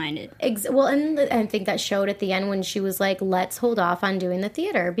behind it. Well, and I think that showed at the end when she was like, let's hold off on doing the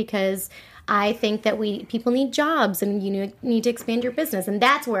theater because I think that people need jobs and you need to expand your business. And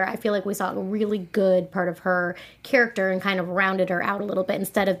that's where I feel like we saw a really good part of her character and kind of rounded her out a little bit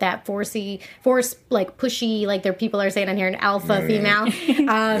instead of that forced, like pushy, like there people are saying on here, an alpha female.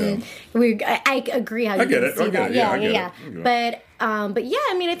 I agree how you get can it. see I get that. it. Yeah, I Yeah, get yeah. it. But yeah,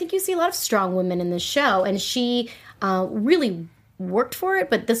 I mean, I think you see a lot of strong women in the show, and she really worked for it,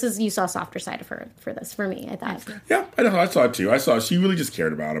 but you saw a softer side of her for this, for me, I thought. Yeah, I know. I saw it too. I saw she really just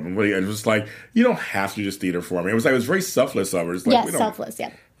cared about him. And really, it was like, you don't have to just theater for me. It was very selfless of her. It's like, selfless, yeah.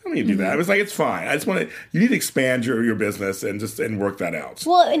 I don't need to do that. It was like, it's fine. I just want to, you need to expand your business and work that out.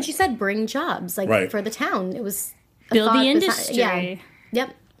 Well, and she said bring jobs, for the town. It was build the industry. Yeah.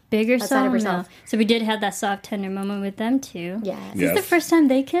 Yep. Bigger outside of herself. So we did have that soft, tender moment with them too. Yes. Is this the first time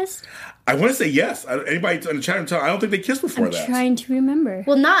they kissed? I want to say yes. Anybody in the chat room, I don't think they kissed before that. I'm trying to remember.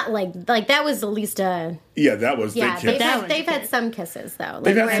 Well, not like that was at least a... Yeah, that was... Yeah, they kissed. they've had some kisses, though.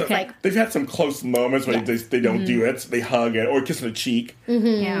 They've had some close moments where they don't do it. They hug it or kiss on the cheek.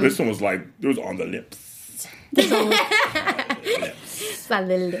 Mm-hmm. Yeah. This one was like, it was on the lips.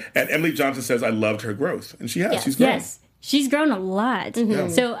 And Emily Johnson says, I loved her growth. And she has. Yes. She's grown. Yes. She's grown a lot.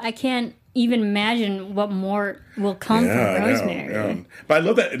 Mm-hmm. So I can't even imagine what more will come from Rosemary. Yeah. But I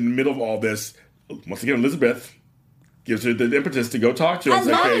love that in the middle of all this, once again, Elizabeth gives her the impetus to go talk to him. I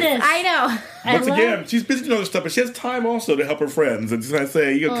love this. I know. Once again, she's busy doing other stuff, but she has time also to help her friends. And just kind of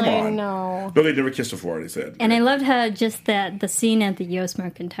say, come on. I know. No, they never kissed before, they said. And I loved how just the scene at the Yost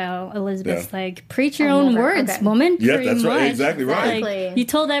Mercantile, Elizabeth's like, preach your own words, woman. Yeah, that's right. Exactly right. Like, you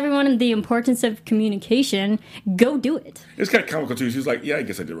told everyone the importance of communication. Go do it. It's kind of comical, too. She's like, yeah, I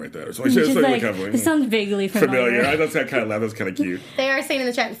guess I did right there. So She's like, it sounds vaguely familiar. I just kind of laugh. That's kind of cute. They are saying in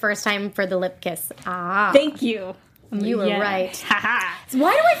the chat, first time for the lip kiss. Ah. Thank you. You were right. So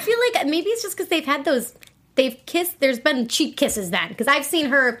why do I feel like maybe it's just because they've kissed, there's been cheap kisses then, because I've seen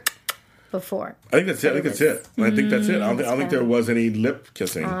her before. I think that's it. I think that's it. I don't think there was any lip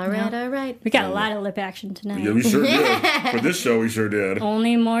kissing. All right. We got a lot of lip action tonight. Yeah, we sure did. For this show, we sure did.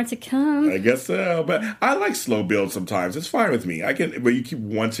 Only more to come. I guess so. But I like slow build sometimes. It's fine with me. But you keep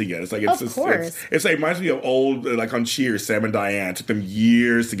wanting it. It's like it's of course. It's like reminds me of old, like on Cheers, Sam and Diane. It took them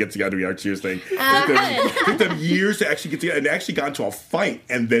years to get together to be our Cheers thing. It took them years to actually get together, and they actually got into a fight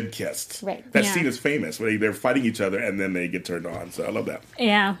and then kissed. Right. That scene is famous where they're fighting each other and then they get turned on. So I love that.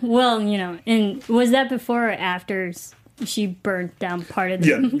 Yeah. Well, and was that before or after she burnt down part of the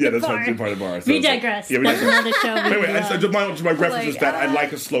that's bar? part of the bar. So we digress. That's another show. My reference is that I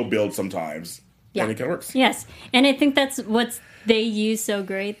like a slow build sometimes. Yeah. And it kind of works. Yes. And I think that's what they use so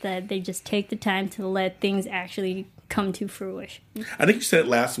great, that they just take the time to let things actually come to fruition. I think you said it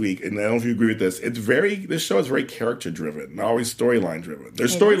last week, and I don't know if you agree with this. This show is very character driven, not always storyline driven.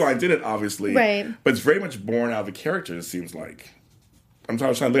 There's storylines in it, obviously, right? But it's very much born out of the characters. It seems like. I'm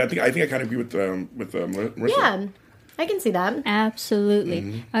trying to look. I think I kind of agree with Marissa. Yeah, I can see that. Absolutely.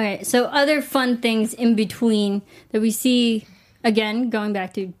 Mm-hmm. All right. So other fun things in between that we see. Again, going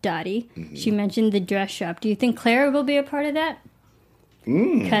back to Dottie, she mentioned the dress shop. Do you think Clara will be a part of that?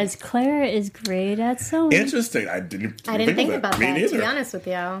 Because Clara is great at sewing. Interesting. I didn't think about that. To be honest with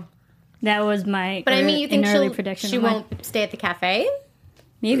you, that was my. But I mean, you think prediction. She won't stay at the cafe?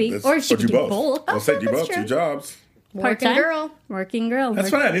 Maybe, or she could do both. I'll say do both. 2 jobs. Working girl. That's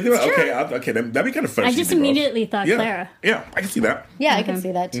fine. I didn't think about okay, that'd be kind of fun. I just immediately thought Clara. Yeah, I can see that. Yeah, I can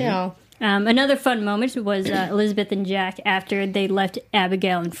see that too. Another fun moment was Elizabeth and Jack after they left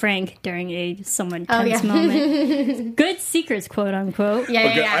Abigail and Frank during a somewhat tense moment. Good secrets, quote unquote.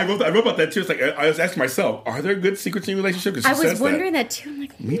 Yeah. I wrote about that too. It's like I was asking myself, are there good secrets in your relationship? I was wondering that too. I'm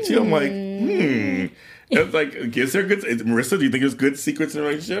like, me too. I'm like, It's like, is there good? Marissa, do you think there's good secrets in a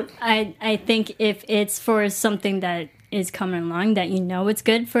relationship? I think if it's for something that is coming along that it's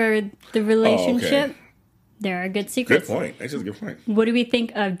good for the relationship, there are good secrets. Good point. That's just a good point. What do we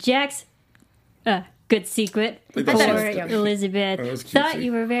think of Jack's good secret for Elizabeth? Thought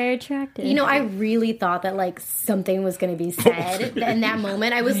you were very attractive. I really thought that something was going to be said in that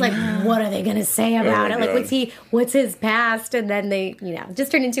moment. I was like, what are they going to say about it? Like, what's his past? And then they,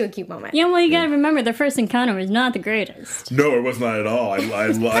 just turned into a cute moment. Yeah, well, you got to remember their first encounter was not the greatest. No, it was not at all. I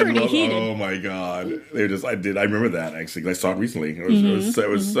love. Heated. Oh my god, I remember that actually. I saw it recently. It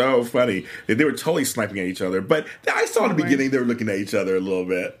was so funny. They were totally sniping at each other. But I saw in the beginning they were looking at each other a little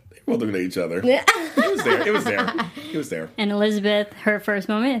bit. Well, looking at each other. Yeah. It was there. And Elizabeth, her first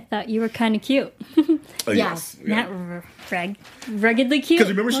moment, I thought you were kind of cute. Yes. Not ruggedly cute. Because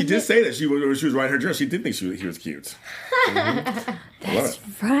remember, she did say that she was writing her journal. She did think he was cute. That's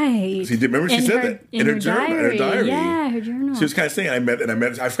right. She did. Remember, she said that in her journal. In her diary. Yeah, her journal. She was kind of saying, I met.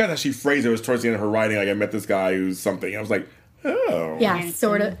 I forgot how she phrased it. It was towards the end of her writing. Like, I met this guy who's something. I was like, oh. Yeah,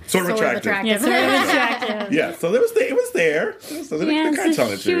 sort of attractive. Yeah, sort of attractive. Yeah, so it was there.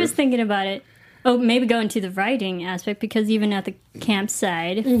 So she was thinking about it. Oh, maybe go into the writing aspect, because even at the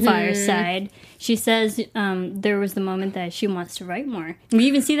campside, fireside, she says there was the moment that she wants to write more. We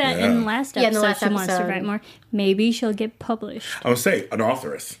even see that in the last episode. She wants to write more. Maybe she'll get published. I would say an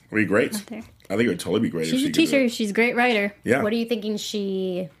authoress would be great. I think it would totally be great. She's if a teacher. She's a great writer. Yeah. What are you thinking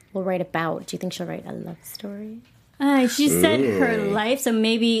she will write about? Do you think she'll write a love story? She said her life, so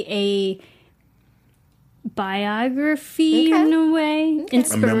maybe a biography in a way.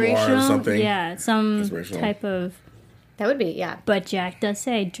 Inspirational. A memoir or something. Yeah, some type of... That would be, yeah. But Jack does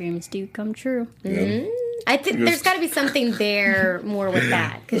say dreams do come true. Mm-hmm. I think there's got to be something there more with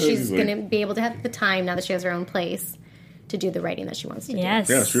that, because she's going to be able to have the time now that she has her own place to do the writing that she wants to do. Yes.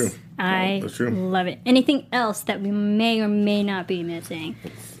 Yeah, that's true. That's true. Love it. Anything else that we may or may not be missing?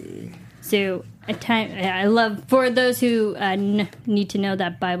 Let's see. So, I love, for those who need to know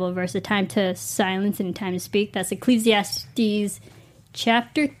that Bible verse, a time to silence and a time to speak, that's Ecclesiastes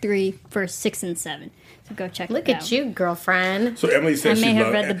chapter 3, verse 6 and 7. So go check Look it out. at you, girlfriend. So Emily says I may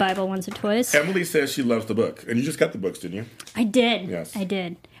have read the Bible once or twice. Emily says she loves the book. And you just got the books, didn't you? I did. Yes. I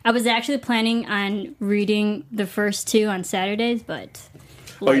did. I was actually planning on reading the first 2 on Saturdays, but...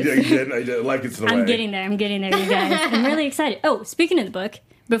 Oh, you did? I did. Like it's the way. I'm getting there, you guys. I'm really excited. Oh, speaking of the book,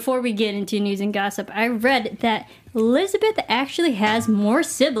 before we get into news and gossip, I read that Elizabeth actually has more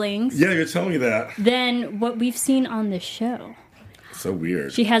siblings Yeah, you're telling me that. than what we've seen on the show. So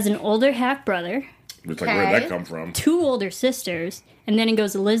weird. She has an older half-brother, It's like, where did that come from? 2 older sisters, and then it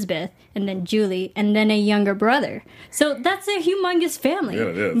goes Elizabeth, and then Julie, and then a younger brother. So that's a humongous family. Yeah,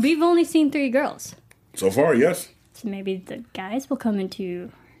 it is. We've only seen 3 girls. So far, yes. So maybe the guys will come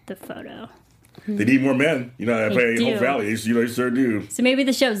into the photo. They need more men. You know, I play do. Hope Valley. You know, they sure do. So maybe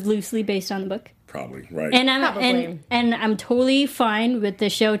the show is loosely based on the book. Probably, right. And I'm Probably. and I'm totally fine with the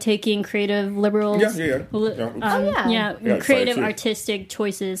show taking creative liberals, Yeah. Yeah, creative too. artistic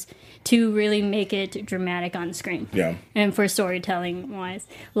choices to really make it dramatic on screen. Yeah. And for storytelling wise,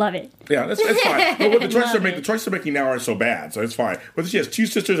 love it. Yeah, that's fine. But what the choices Love the choices they're making now aren't so bad, so it's fine. Whether she has 2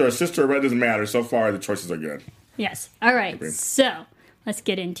 sisters or a sister, it doesn't matter. So far, the choices are good. Yes. All right. So let's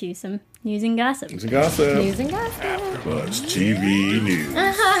get into some news and gossip. News and gossip. News and gossip. Buzz TV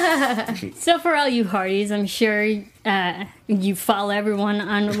News. So for all you Hardys, I'm sure you follow everyone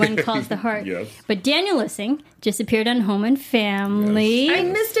on When Calls the Heart. Yes. But Daniel Lissing just appeared on Home and Family. I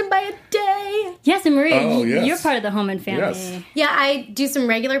missed him by a day. Yes, and Maria, Oh, yes. you're part of the Home and Family. Yes. Yeah, I do some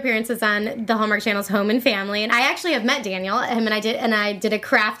regular appearances on the Hallmark Channel's Home and Family, and I actually have met Daniel. Him and I did a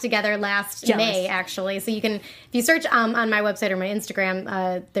craft together last Jealous. May, actually. So you can, if you search on my website or my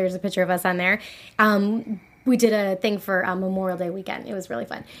Instagram, there's a picture of us on there. We did a thing for Memorial Day weekend. It was really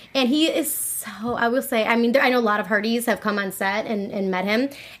fun. And he is so, I will say, I mean, I know a lot of Hardys have come on set and met him.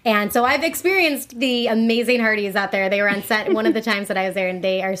 And so I've experienced the amazing Hardys out there. They were on set one of the times that I was there, and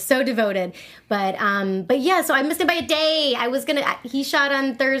they are so devoted. But yeah, so I missed him by a day. He shot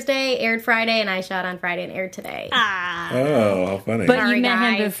on Thursday, aired Friday, and I shot on Friday and aired today. Oh, how funny. But Sorry, you met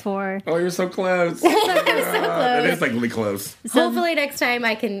him guys. before. Oh, you're so close. I'm so close. It is like really close. Hopefully next time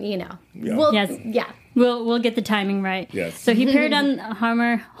I can, Yeah. Well, Yes. yeah. We'll get the timing right. Yes. So he appeared on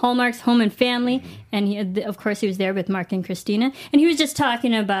Hallmark's Home and Family, and he was there with Mark and Christina, and he was just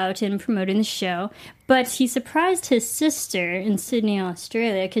talking about and promoting the show. But he surprised his sister in Sydney,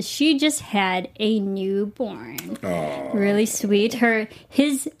 Australia, because she just had a newborn. Oh. Really sweet.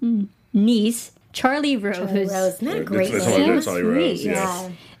 His niece, Charlie Rose. Rose, isn't that a great That's name? all Charlie Rose, Sweet. yes.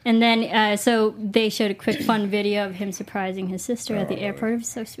 Yeah. And then, so they showed a quick fun video of him surprising his sister at the airport. It was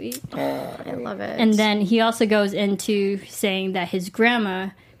so sweet. I love it. And then he also goes into saying that his grandma,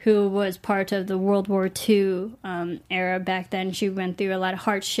 who was part of the World War II era back then, she went through a lot of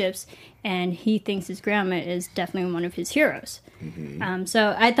hardships, and he thinks his grandma is definitely one of his heroes.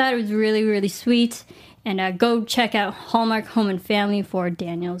 So I thought it was really, really sweet. And go check out Hallmark Home and Family for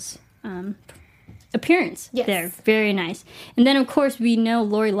Daniel's appearance there. Very nice. And then, of course, we know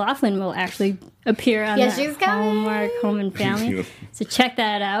Lori Loughlin will actually appear on she's coming. Hallmark Home and Family. So check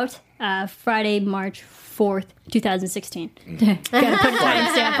that out. Friday, March 4th, 2016. Gotta put a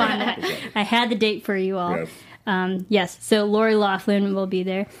timestamp on that. I had the date for you all. Yes. Yes, so Lori Loughlin will be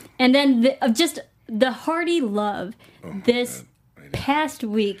there. And then just the hearty love this past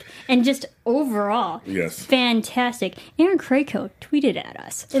week, and just overall, Yes. fantastic. Aaron Crayco tweeted at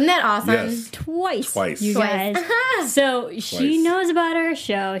us Isn't that awesome? Yes. twice, you Twice. guys. So she Twice. knows about our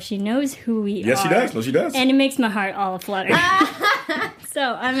show. She knows who we are. Yes, she does. No, she does. And it makes my heart all aflutter. So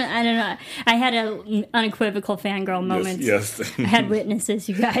I don't know. I had an unequivocal fangirl moment. Yes. I had witnesses,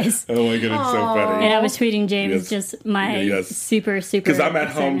 you guys. Oh my goodness, so funny. And I was tweeting James Yes. just my Yes. super Because I'm at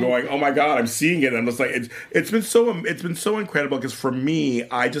home excitement. going, oh my god, I'm seeing it. And I'm just like, it's been so incredible. Because for me,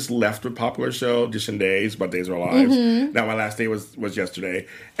 I just left a popular show, Edition Days, about Days of Our Lives. Mm-hmm. Now my last day was yesterday,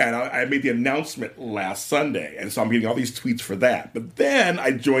 and I made the announcement last Sunday, and so I'm getting all these tweets for that. But then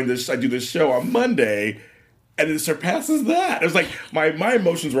I do this show on Monday. and it surpasses that. It was like my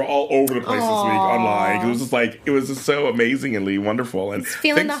emotions were all over the place this week online. It was just like it was just so amazingly wonderful, and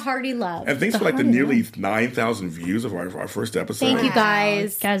feeling the hearty love. And thanks for like the nearly 9,000 views of our first episode. Thank you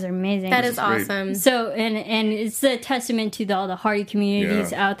guys. You guys are amazing. That is awesome. So and it's a testament to all the Hardy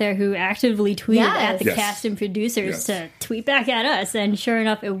communities out there who actively tweeted at the cast and producers to tweet back at us, and sure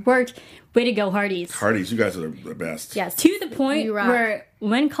enough, it worked. Way to go, Hardys. Hardys, you guys are the best. Yes. To the point where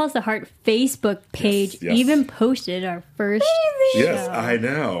When Calls the Heart Facebook page even posted our first Yes, show. I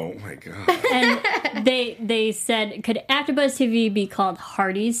know. Oh my God. And they said, could AfterBuzz TV be called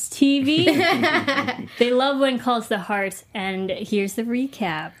Hardys TV? They love When Calls the Heart, and here's the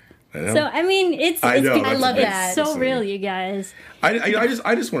recap. So I mean, I love that. It's so real, you guys. I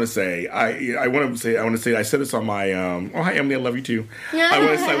just want to say I said this on my oh hi Emily, I love you too. I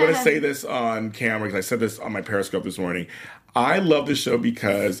want to say this on camera because I said this on my Periscope this morning. I love this show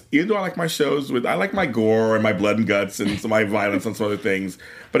because even though I like my shows I like my gore and my blood and guts and some my violence and some other things,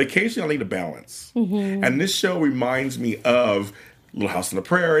 but occasionally I need a balance. Mm-hmm. And this show reminds me of Little House on the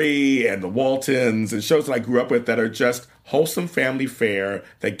Prairie and The Waltons and shows that I grew up with that are just wholesome family fare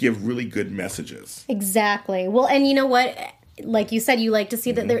that give really good messages. Exactly. Well, and you know what? Like you said, you like to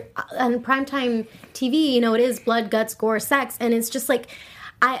see that they're on primetime TV, it is blood, guts, gore, sex. And it's just like,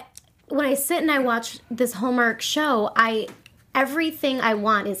 when I sit and I watch this Hallmark show, everything I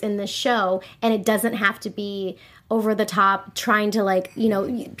want is in this show, and it doesn't have to be over the top, trying to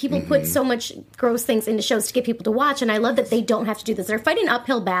people put so much gross things into shows to get people to watch, and I love that they don't have to do this. They're fighting an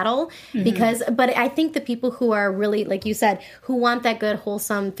uphill battle but I think the people who are really, like you said, who want that good,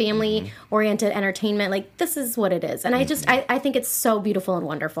 wholesome, family-oriented entertainment, this is what it is. And I think it's so beautiful and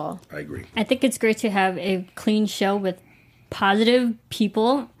wonderful. I agree. I think it's great to have a clean show with positive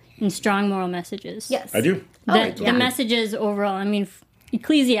people and strong moral messages. Yes. I do. The messages overall, I mean,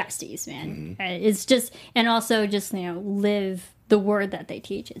 Ecclesiastes, man. It's just, and also just, live the word that they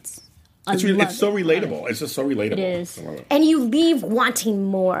teach. It's so relatable. It's just so relatable. It is. And you leave wanting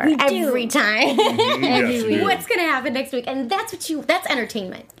more every time. Every week. What's going to happen next week? And that's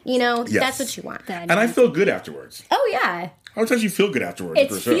entertainment. That's what you want. And I feel good afterwards. Oh, yeah. How much times you feel good afterwards?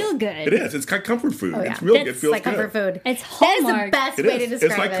 It's feel good. It is. It's like comfort food. Oh, yeah. It's real good. It feels like comfort food. It's Hallmark. That is the best way to describe it.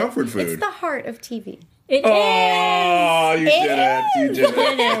 It's like comfort food. It's the heart of TV. It is. You did it. You did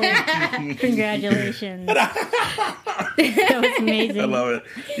it. Congratulations. That was amazing. I love it.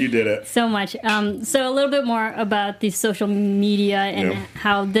 You did it. So much. So a little bit more about the social media and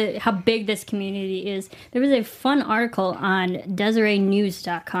how big this community is. There was a fun article on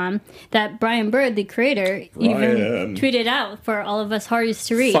DesireeNews.com that Brian Bird, the creator, even tweeted out for all of us Hardys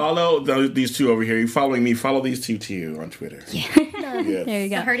to read. Follow these two over here. You're following me. Follow these two too on Twitter. Yeah. Yes. There you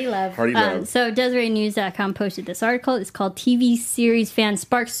go. Hardy love. Hardy love. So DesireeNews.com posted this article. It's called TV Series Fan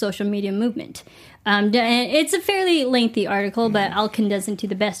Sparks Social Media Movement. And it's a fairly lengthy article, but I'll condense it to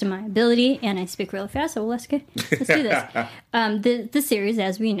the best of my ability, and I speak really fast, so let's do this. The series,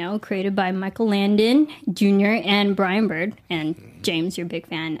 as we know, created by Michael Landon Jr. and Brian Bird, and James, you're a big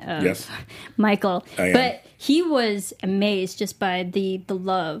fan of Michael. I am. But he was amazed just by the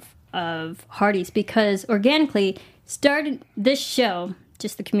love of Hardys, because organically started this show,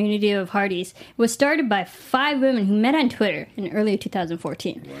 just the community of Hardys, was started by 5 women who met on Twitter in early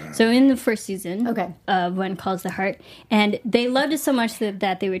 2014. Wow. So in the first season of When Calls the Heart. And they loved it so much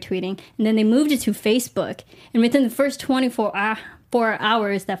that they were tweeting. And then they moved it to Facebook. And within the first 24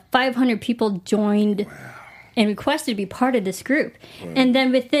 hours, that 500 people joined and requested to be part of this group. Wow. And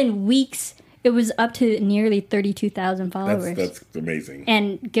then within weeks, it was up to nearly 32,000 followers. That's amazing.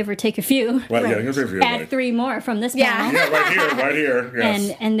 And give or take a few. Add 3 more from this panel. Yeah, right here.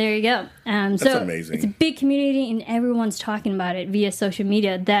 Yes. And there you go. That's amazing. It's a big community, and everyone's talking about it via social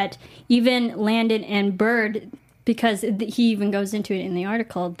media. That even Landon and Bird, because he even goes into it in the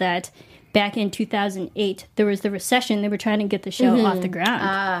article, that back in 2008, there was the recession. They were trying to get the show off the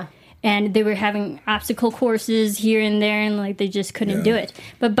ground. And they were having obstacle courses here and there, and they just couldn't do it.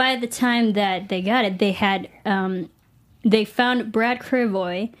 But by the time that they got it, they had they found Brad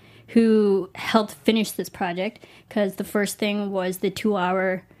Crivoy, who helped finish this project, because the first thing was the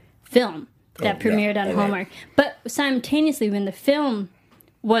 2-hour film that premiered on Hallmark. But simultaneously, when the film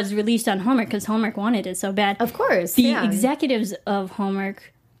was released on Hallmark, because Hallmark wanted it so bad, of course, the executives of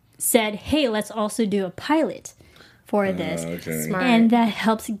Hallmark said, "Hey, let's also do a pilot for this." Smart. And that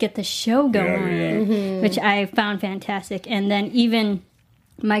helps get the show going, which I found fantastic. And then even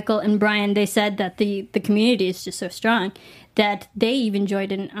Michael and Brian, they said that the community is just so strong that they even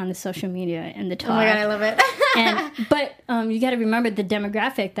joined in on the social media and the talk. Oh my God, I love it. But you got to remember the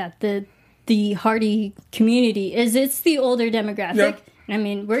demographic that the Hardy community is. It's the older demographic. I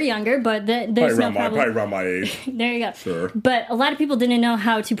mean, we're younger, but there's no problem. Probably around my age. There you go. Sure. But a lot of people didn't know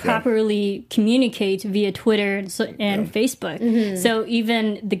how to properly communicate via Twitter and Facebook. Mm-hmm. So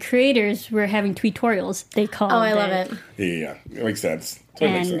even the creators were having tweetorials, they called it. Oh, I love it. Yeah, it makes sense.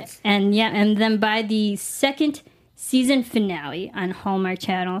 Makes sense. And then by the second season finale on Hallmark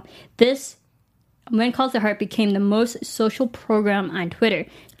Channel, this When Calls the Heart became the most social program on Twitter,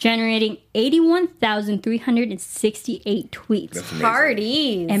 generating 81,368 tweets.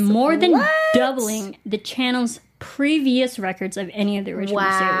 Parties. And more than doubling the channel's previous records of any of the original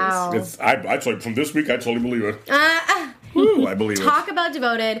series. From this week, I totally believe it. I believe it. Talk about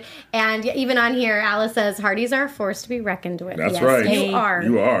devoted. And even on here, Alice says, Hardys are a force to be reckoned with. That's right. You are.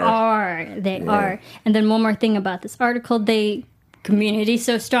 They are. And then one more thing about this article, community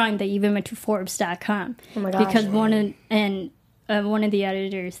so strong they even went to Forbes.com. Oh my gosh. Because one of the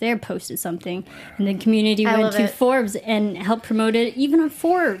editors there posted something, and the community went to Forbes and helped promote it even on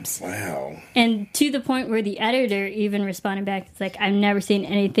Forbes. Wow. And to the point where the editor even responded back, it's like, I've never seen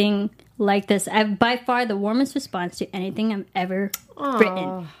anything like this. I've by far the warmest response to anything I've ever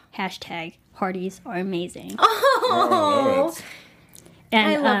written. # Hardys are amazing. Oh.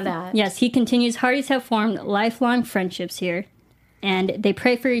 And, I love that. Yes, he continues, Hardys have formed lifelong friendships here. And they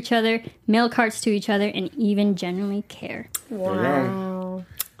pray for each other, mail cards to each other, and even genuinely care. Wow.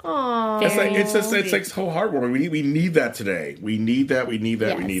 Aww. It's like so heartwarming. We need that today. We need that. We need that.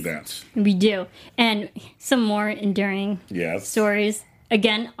 Yes. We need that. We do. And some more enduring stories.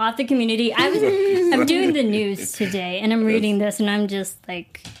 Again, off the community. I'm doing the news today, and I'm reading this, and I'm just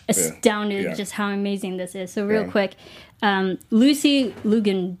like astounded just how amazing this is. So real quick, Lucy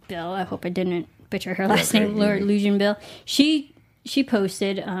Luganbill, I hope I didn't butcher her last name, Lord Luganbill, she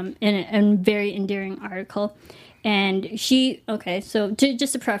posted in a very endearing article. And so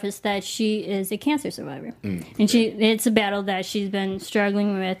just to preface that, she is a cancer survivor. And it's a battle that she's been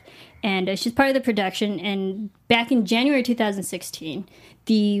struggling with. And she's part of the production. And back in January 2016,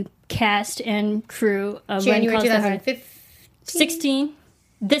 the cast and crew of January 2015?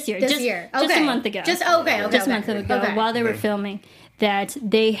 This year. Just a month ago. Just a month ago, while they were filming, that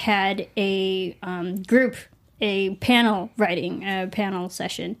they had a panel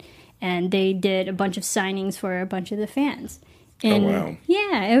session. And they did a bunch of signings for a bunch of the fans. And wow.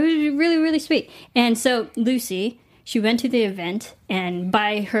 Yeah, it was really, really sweet. And so Lucy, she went to the event, and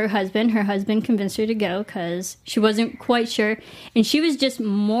by her husband convinced her to go because she wasn't quite sure. And she was just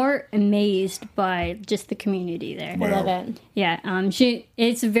more amazed by just the community there. Wow. I love it. Yeah,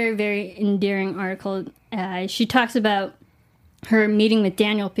 it's a very, very endearing article. She talks about her meeting with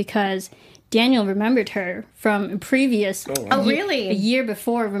Daniel because Daniel remembered her from a previous really? A year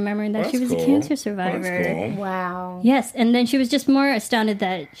before, remembering that she was a cancer survivor. That's cool. Wow. Yes, and then she was just more astounded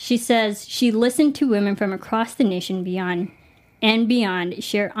that she says she listened to women from across the nation beyond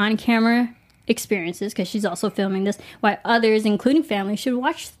share on-camera experiences, because she's also filming this, while others, including family, should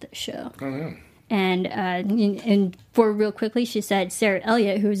watch the show. Oh, yeah. And for real quickly, she said Sarah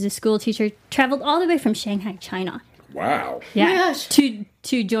Elliott, who is a school teacher, traveled all the way from Shanghai, China. Wow. Yeah.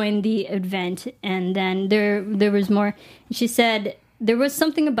 To join the event. And then there was more. She said there was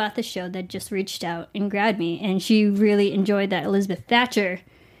something about the show that just reached out and grabbed me. And she really enjoyed that Elizabeth Thatcher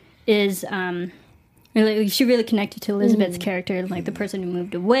is she really connected to Elizabeth's character, like the person who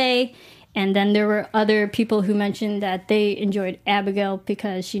moved away. And then there were other people who mentioned that they enjoyed Abigail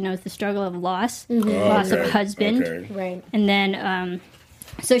because she knows the struggle of loss of husband. Okay. Right. And then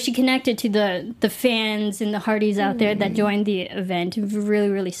so she connected to the fans and the Hardys out there that joined the event. It was really,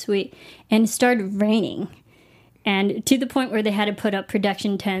 really sweet. And it started raining. And to the point where they had to put up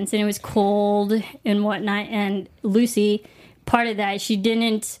production tents, and it was cold and whatnot. And Lucy, part of that, she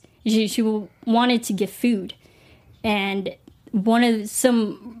wanted to get food. And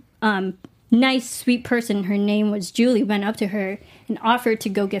some nice, sweet person, her name was Julie, went up to her and offered to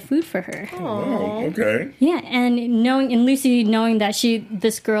go get food for her. Oh, okay. Yeah, and Lucy knowing that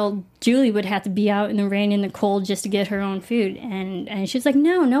this girl Julie would have to be out in the rain and the cold just to get her own food, and she's like,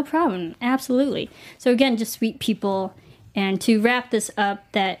 no problem, absolutely. So again, just sweet people. And to wrap this up,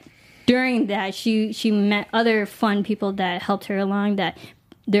 that during that she met other fun people that helped her along. That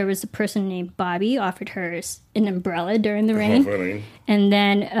there was a person named Bobby, offered her an umbrella during the rain. Funny. And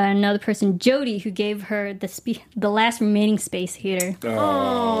then another person, Jody, who gave her the last remaining space heater.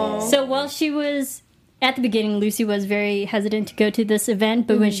 Oh. So while she was at the beginning, Lucy was very hesitant to go to this event,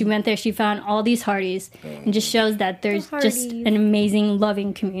 but when she went there, she found all these Hardys, and just shows that there's just an amazing,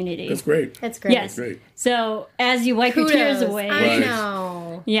 loving community. That's great. That's great. Yes. That's great. So as you wipe your tears away, I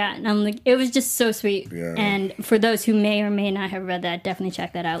know. Yeah, and I'm like, it was just so sweet. Yeah. And for those who may or may not have read that, definitely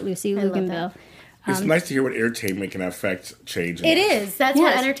check that out, Lucy Luganbill. It's nice to hear what entertainment can affect change. It is. That's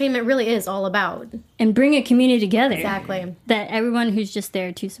what entertainment really is all about. And bring a community together. Exactly. That everyone who's just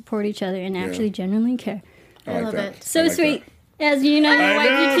there to support each other and actually genuinely care. I love it. So sweet. As you know, you wipe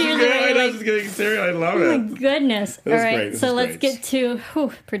your tears away. I know, it's getting serious. I love it. Oh my goodness. All right, great. so let's get to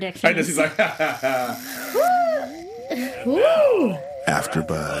predictions. I know, she's like,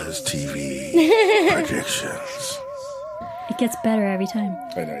 AfterBuzz TV predictions. It gets better every time.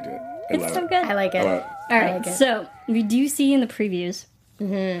 I know, I do it. It's so good. I like it. All right, so we do see in the previews.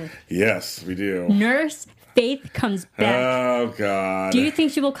 Yes, we do. Nurse Faith comes back. Oh, God. Do you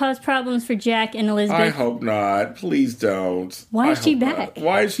think she will cause problems for Jack and Elizabeth? I hope not. Please don't. Why is she back?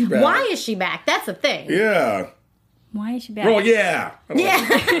 Why is she back? Why is she back? That's the thing. Yeah. Why is she back? Oh, yeah.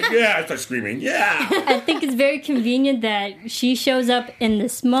 Yeah. Yeah, I start screaming. Yeah. I think it's very convenient that she shows up in the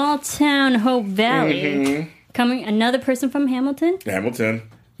small town Hope Valley. Coming another person from Hamilton. Hamilton.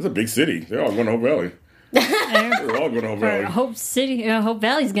 It's a big city. They're all going to Hope Valley. They're all going to Hope Valley. Hope City, Hope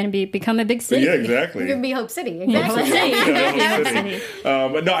Valley is going to become a big city. Yeah, exactly. It could be Hope City. Hope Exactly. City. Hope City.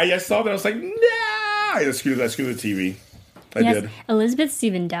 But no, I saw that. I was like, nah. I screwed the TV. I did. Elizabeth's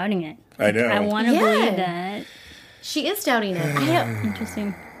even doubting it. I know. I want to believe that. She is doubting it.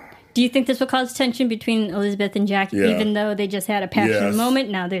 Interesting. Do you think this will cause tension between Elizabeth and Jack, Yeah. even though they just had a passionate moment?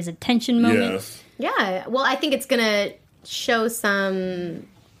 Now there's a tension moment. Yes. Yeah. Well, I think it's going to show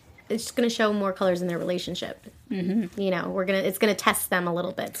it's just going to show more colors in their relationship. Mm-hmm. You know, it's going to test them a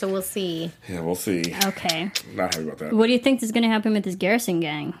little bit. So we'll see. Yeah, we'll see. Okay. Not happy about that. What do you think is going to happen with this Garrison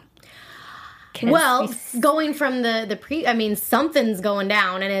gang? Well, going from something's going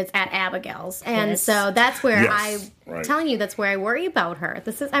down, and it's at Abigail's, and so that's where I'm telling you, that's where I worry about her.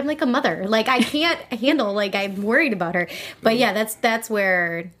 I'm like a mother, like I can't handle, like I'm worried about her. But yeah, that's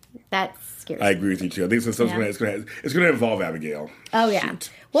where that scares me. I agree with you too. I think it's going to involve Abigail. Oh yeah.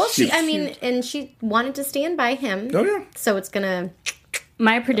 Well, and she wanted to stand by him. Oh yeah. So it's gonna.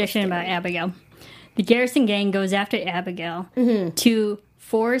 My prediction about Abigail: the Garrison gang goes after Abigail to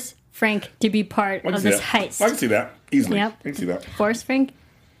force Frank to be part of this heist. I can see that easily. Yep. I can see that. Force Frank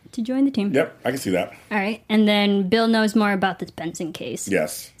to join the team. Yep, I can see that. All right, and then Bill knows more about this Benson case.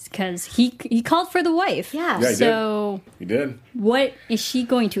 Yes. Because he called for the wife. Yeah. Yeah, he did. He did. What is she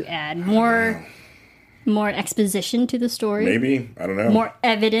going to add? More exposition to the story? Maybe. I don't know. More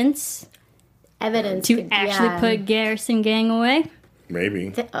evidence to actually put Garrison gang away?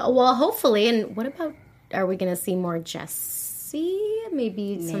 Maybe. Well, hopefully. And what about? Are we going to see more Jesse?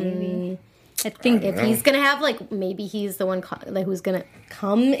 Maybe. I think if he's gonna have maybe he's the one who's gonna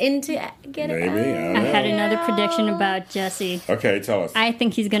come in to get it. Maybe. Out. I had another prediction about Jesse. Okay, tell us. I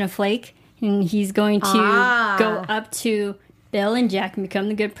think he's gonna flake, and he's going to go up to Bill and Jack and become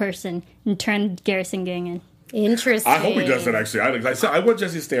the good person and turn Garrison gang in. Interesting. I hope he does that. Actually, I want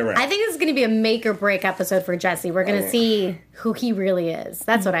Jesse to stay around. I think this is going to be a make or break episode for Jesse. We're going to see who he really is.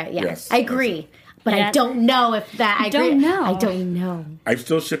 That's what I agree. But I don't know if that. I don't know. I'm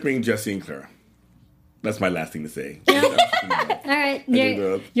still shipping Jesse and Clara. That's my last thing to say. Yeah. All right,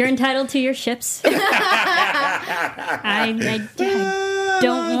 you're entitled to your ships. I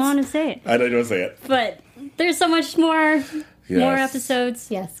don't want to say it. I don't want to say it. But there's so much more. Yes. More episodes.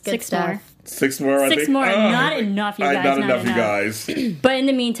 Yes, good 6 stuff. more. 6 more, I think. 6 more. Not enough, you guys. Not enough, you guys. But in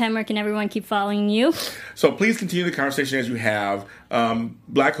the meantime, where can everyone keep following you? So please continue the conversation as you have.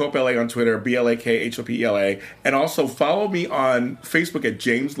 Black Hope LA on Twitter, BLAKHOPELA. And also follow me on Facebook at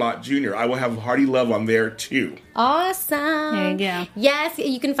James Lott Jr. I will have Hearty Love on there too. Awesome. There you go. Yes,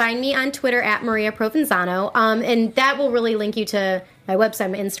 you can find me on Twitter at Maria Provenzano. And that will really link you to my website,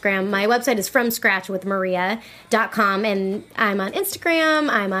 my Instagram. My website is FromScratchWithMaria.com, and I'm on Instagram,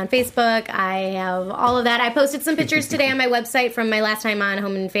 I'm on Facebook, I have all of that. I posted some pictures today on my website from my last time on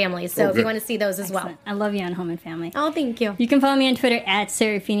Home and Family, so if you want to see those as well. I love you on Home and Family. Oh, thank you. You can follow me on Twitter at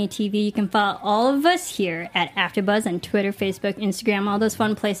Serafini TV. You can follow all of us here at AfterBuzz on Twitter, Facebook, Instagram, all those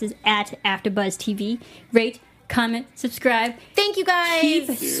fun places at AfterBuzz TV. Rate, comment, subscribe. Thank you guys.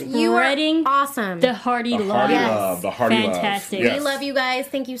 Keep spreading awesome. The hearty love. The hearty love. Fantastic. Yes. We love you guys.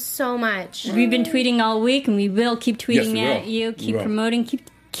 Thank you so much. We've been tweeting all week, and we will keep tweeting at will. you. Keep promoting.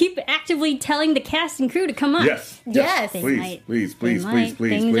 Keep actively telling the cast and crew to come on. Yes. Please. Things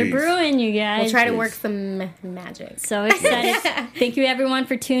are brewing, you guys. We'll try to work some magic. So excited. Thank you, everyone,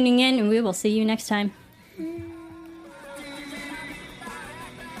 for tuning in, and we will see you next time.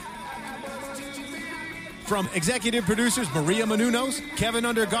 From executive producers Maria Menounos, Kevin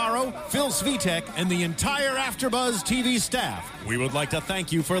Undergaro, Phil Svitek, and the entire AfterBuzz TV staff, we would like to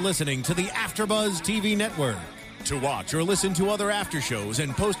thank you for listening to the AfterBuzz TV network. To watch or listen to other after shows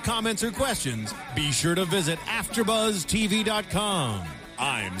and post comments or questions, be sure to visit AfterBuzzTV.com.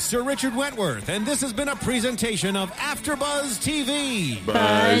 I'm Sir Richard Wentworth, and this has been a presentation of AfterBuzz TV.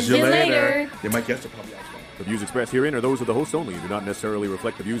 Buzz you later. Yeah, my guests are probably out. The views expressed herein are those of the host only and do not necessarily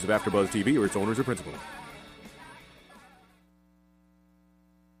reflect the views of AfterBuzz TV or its owners or principals.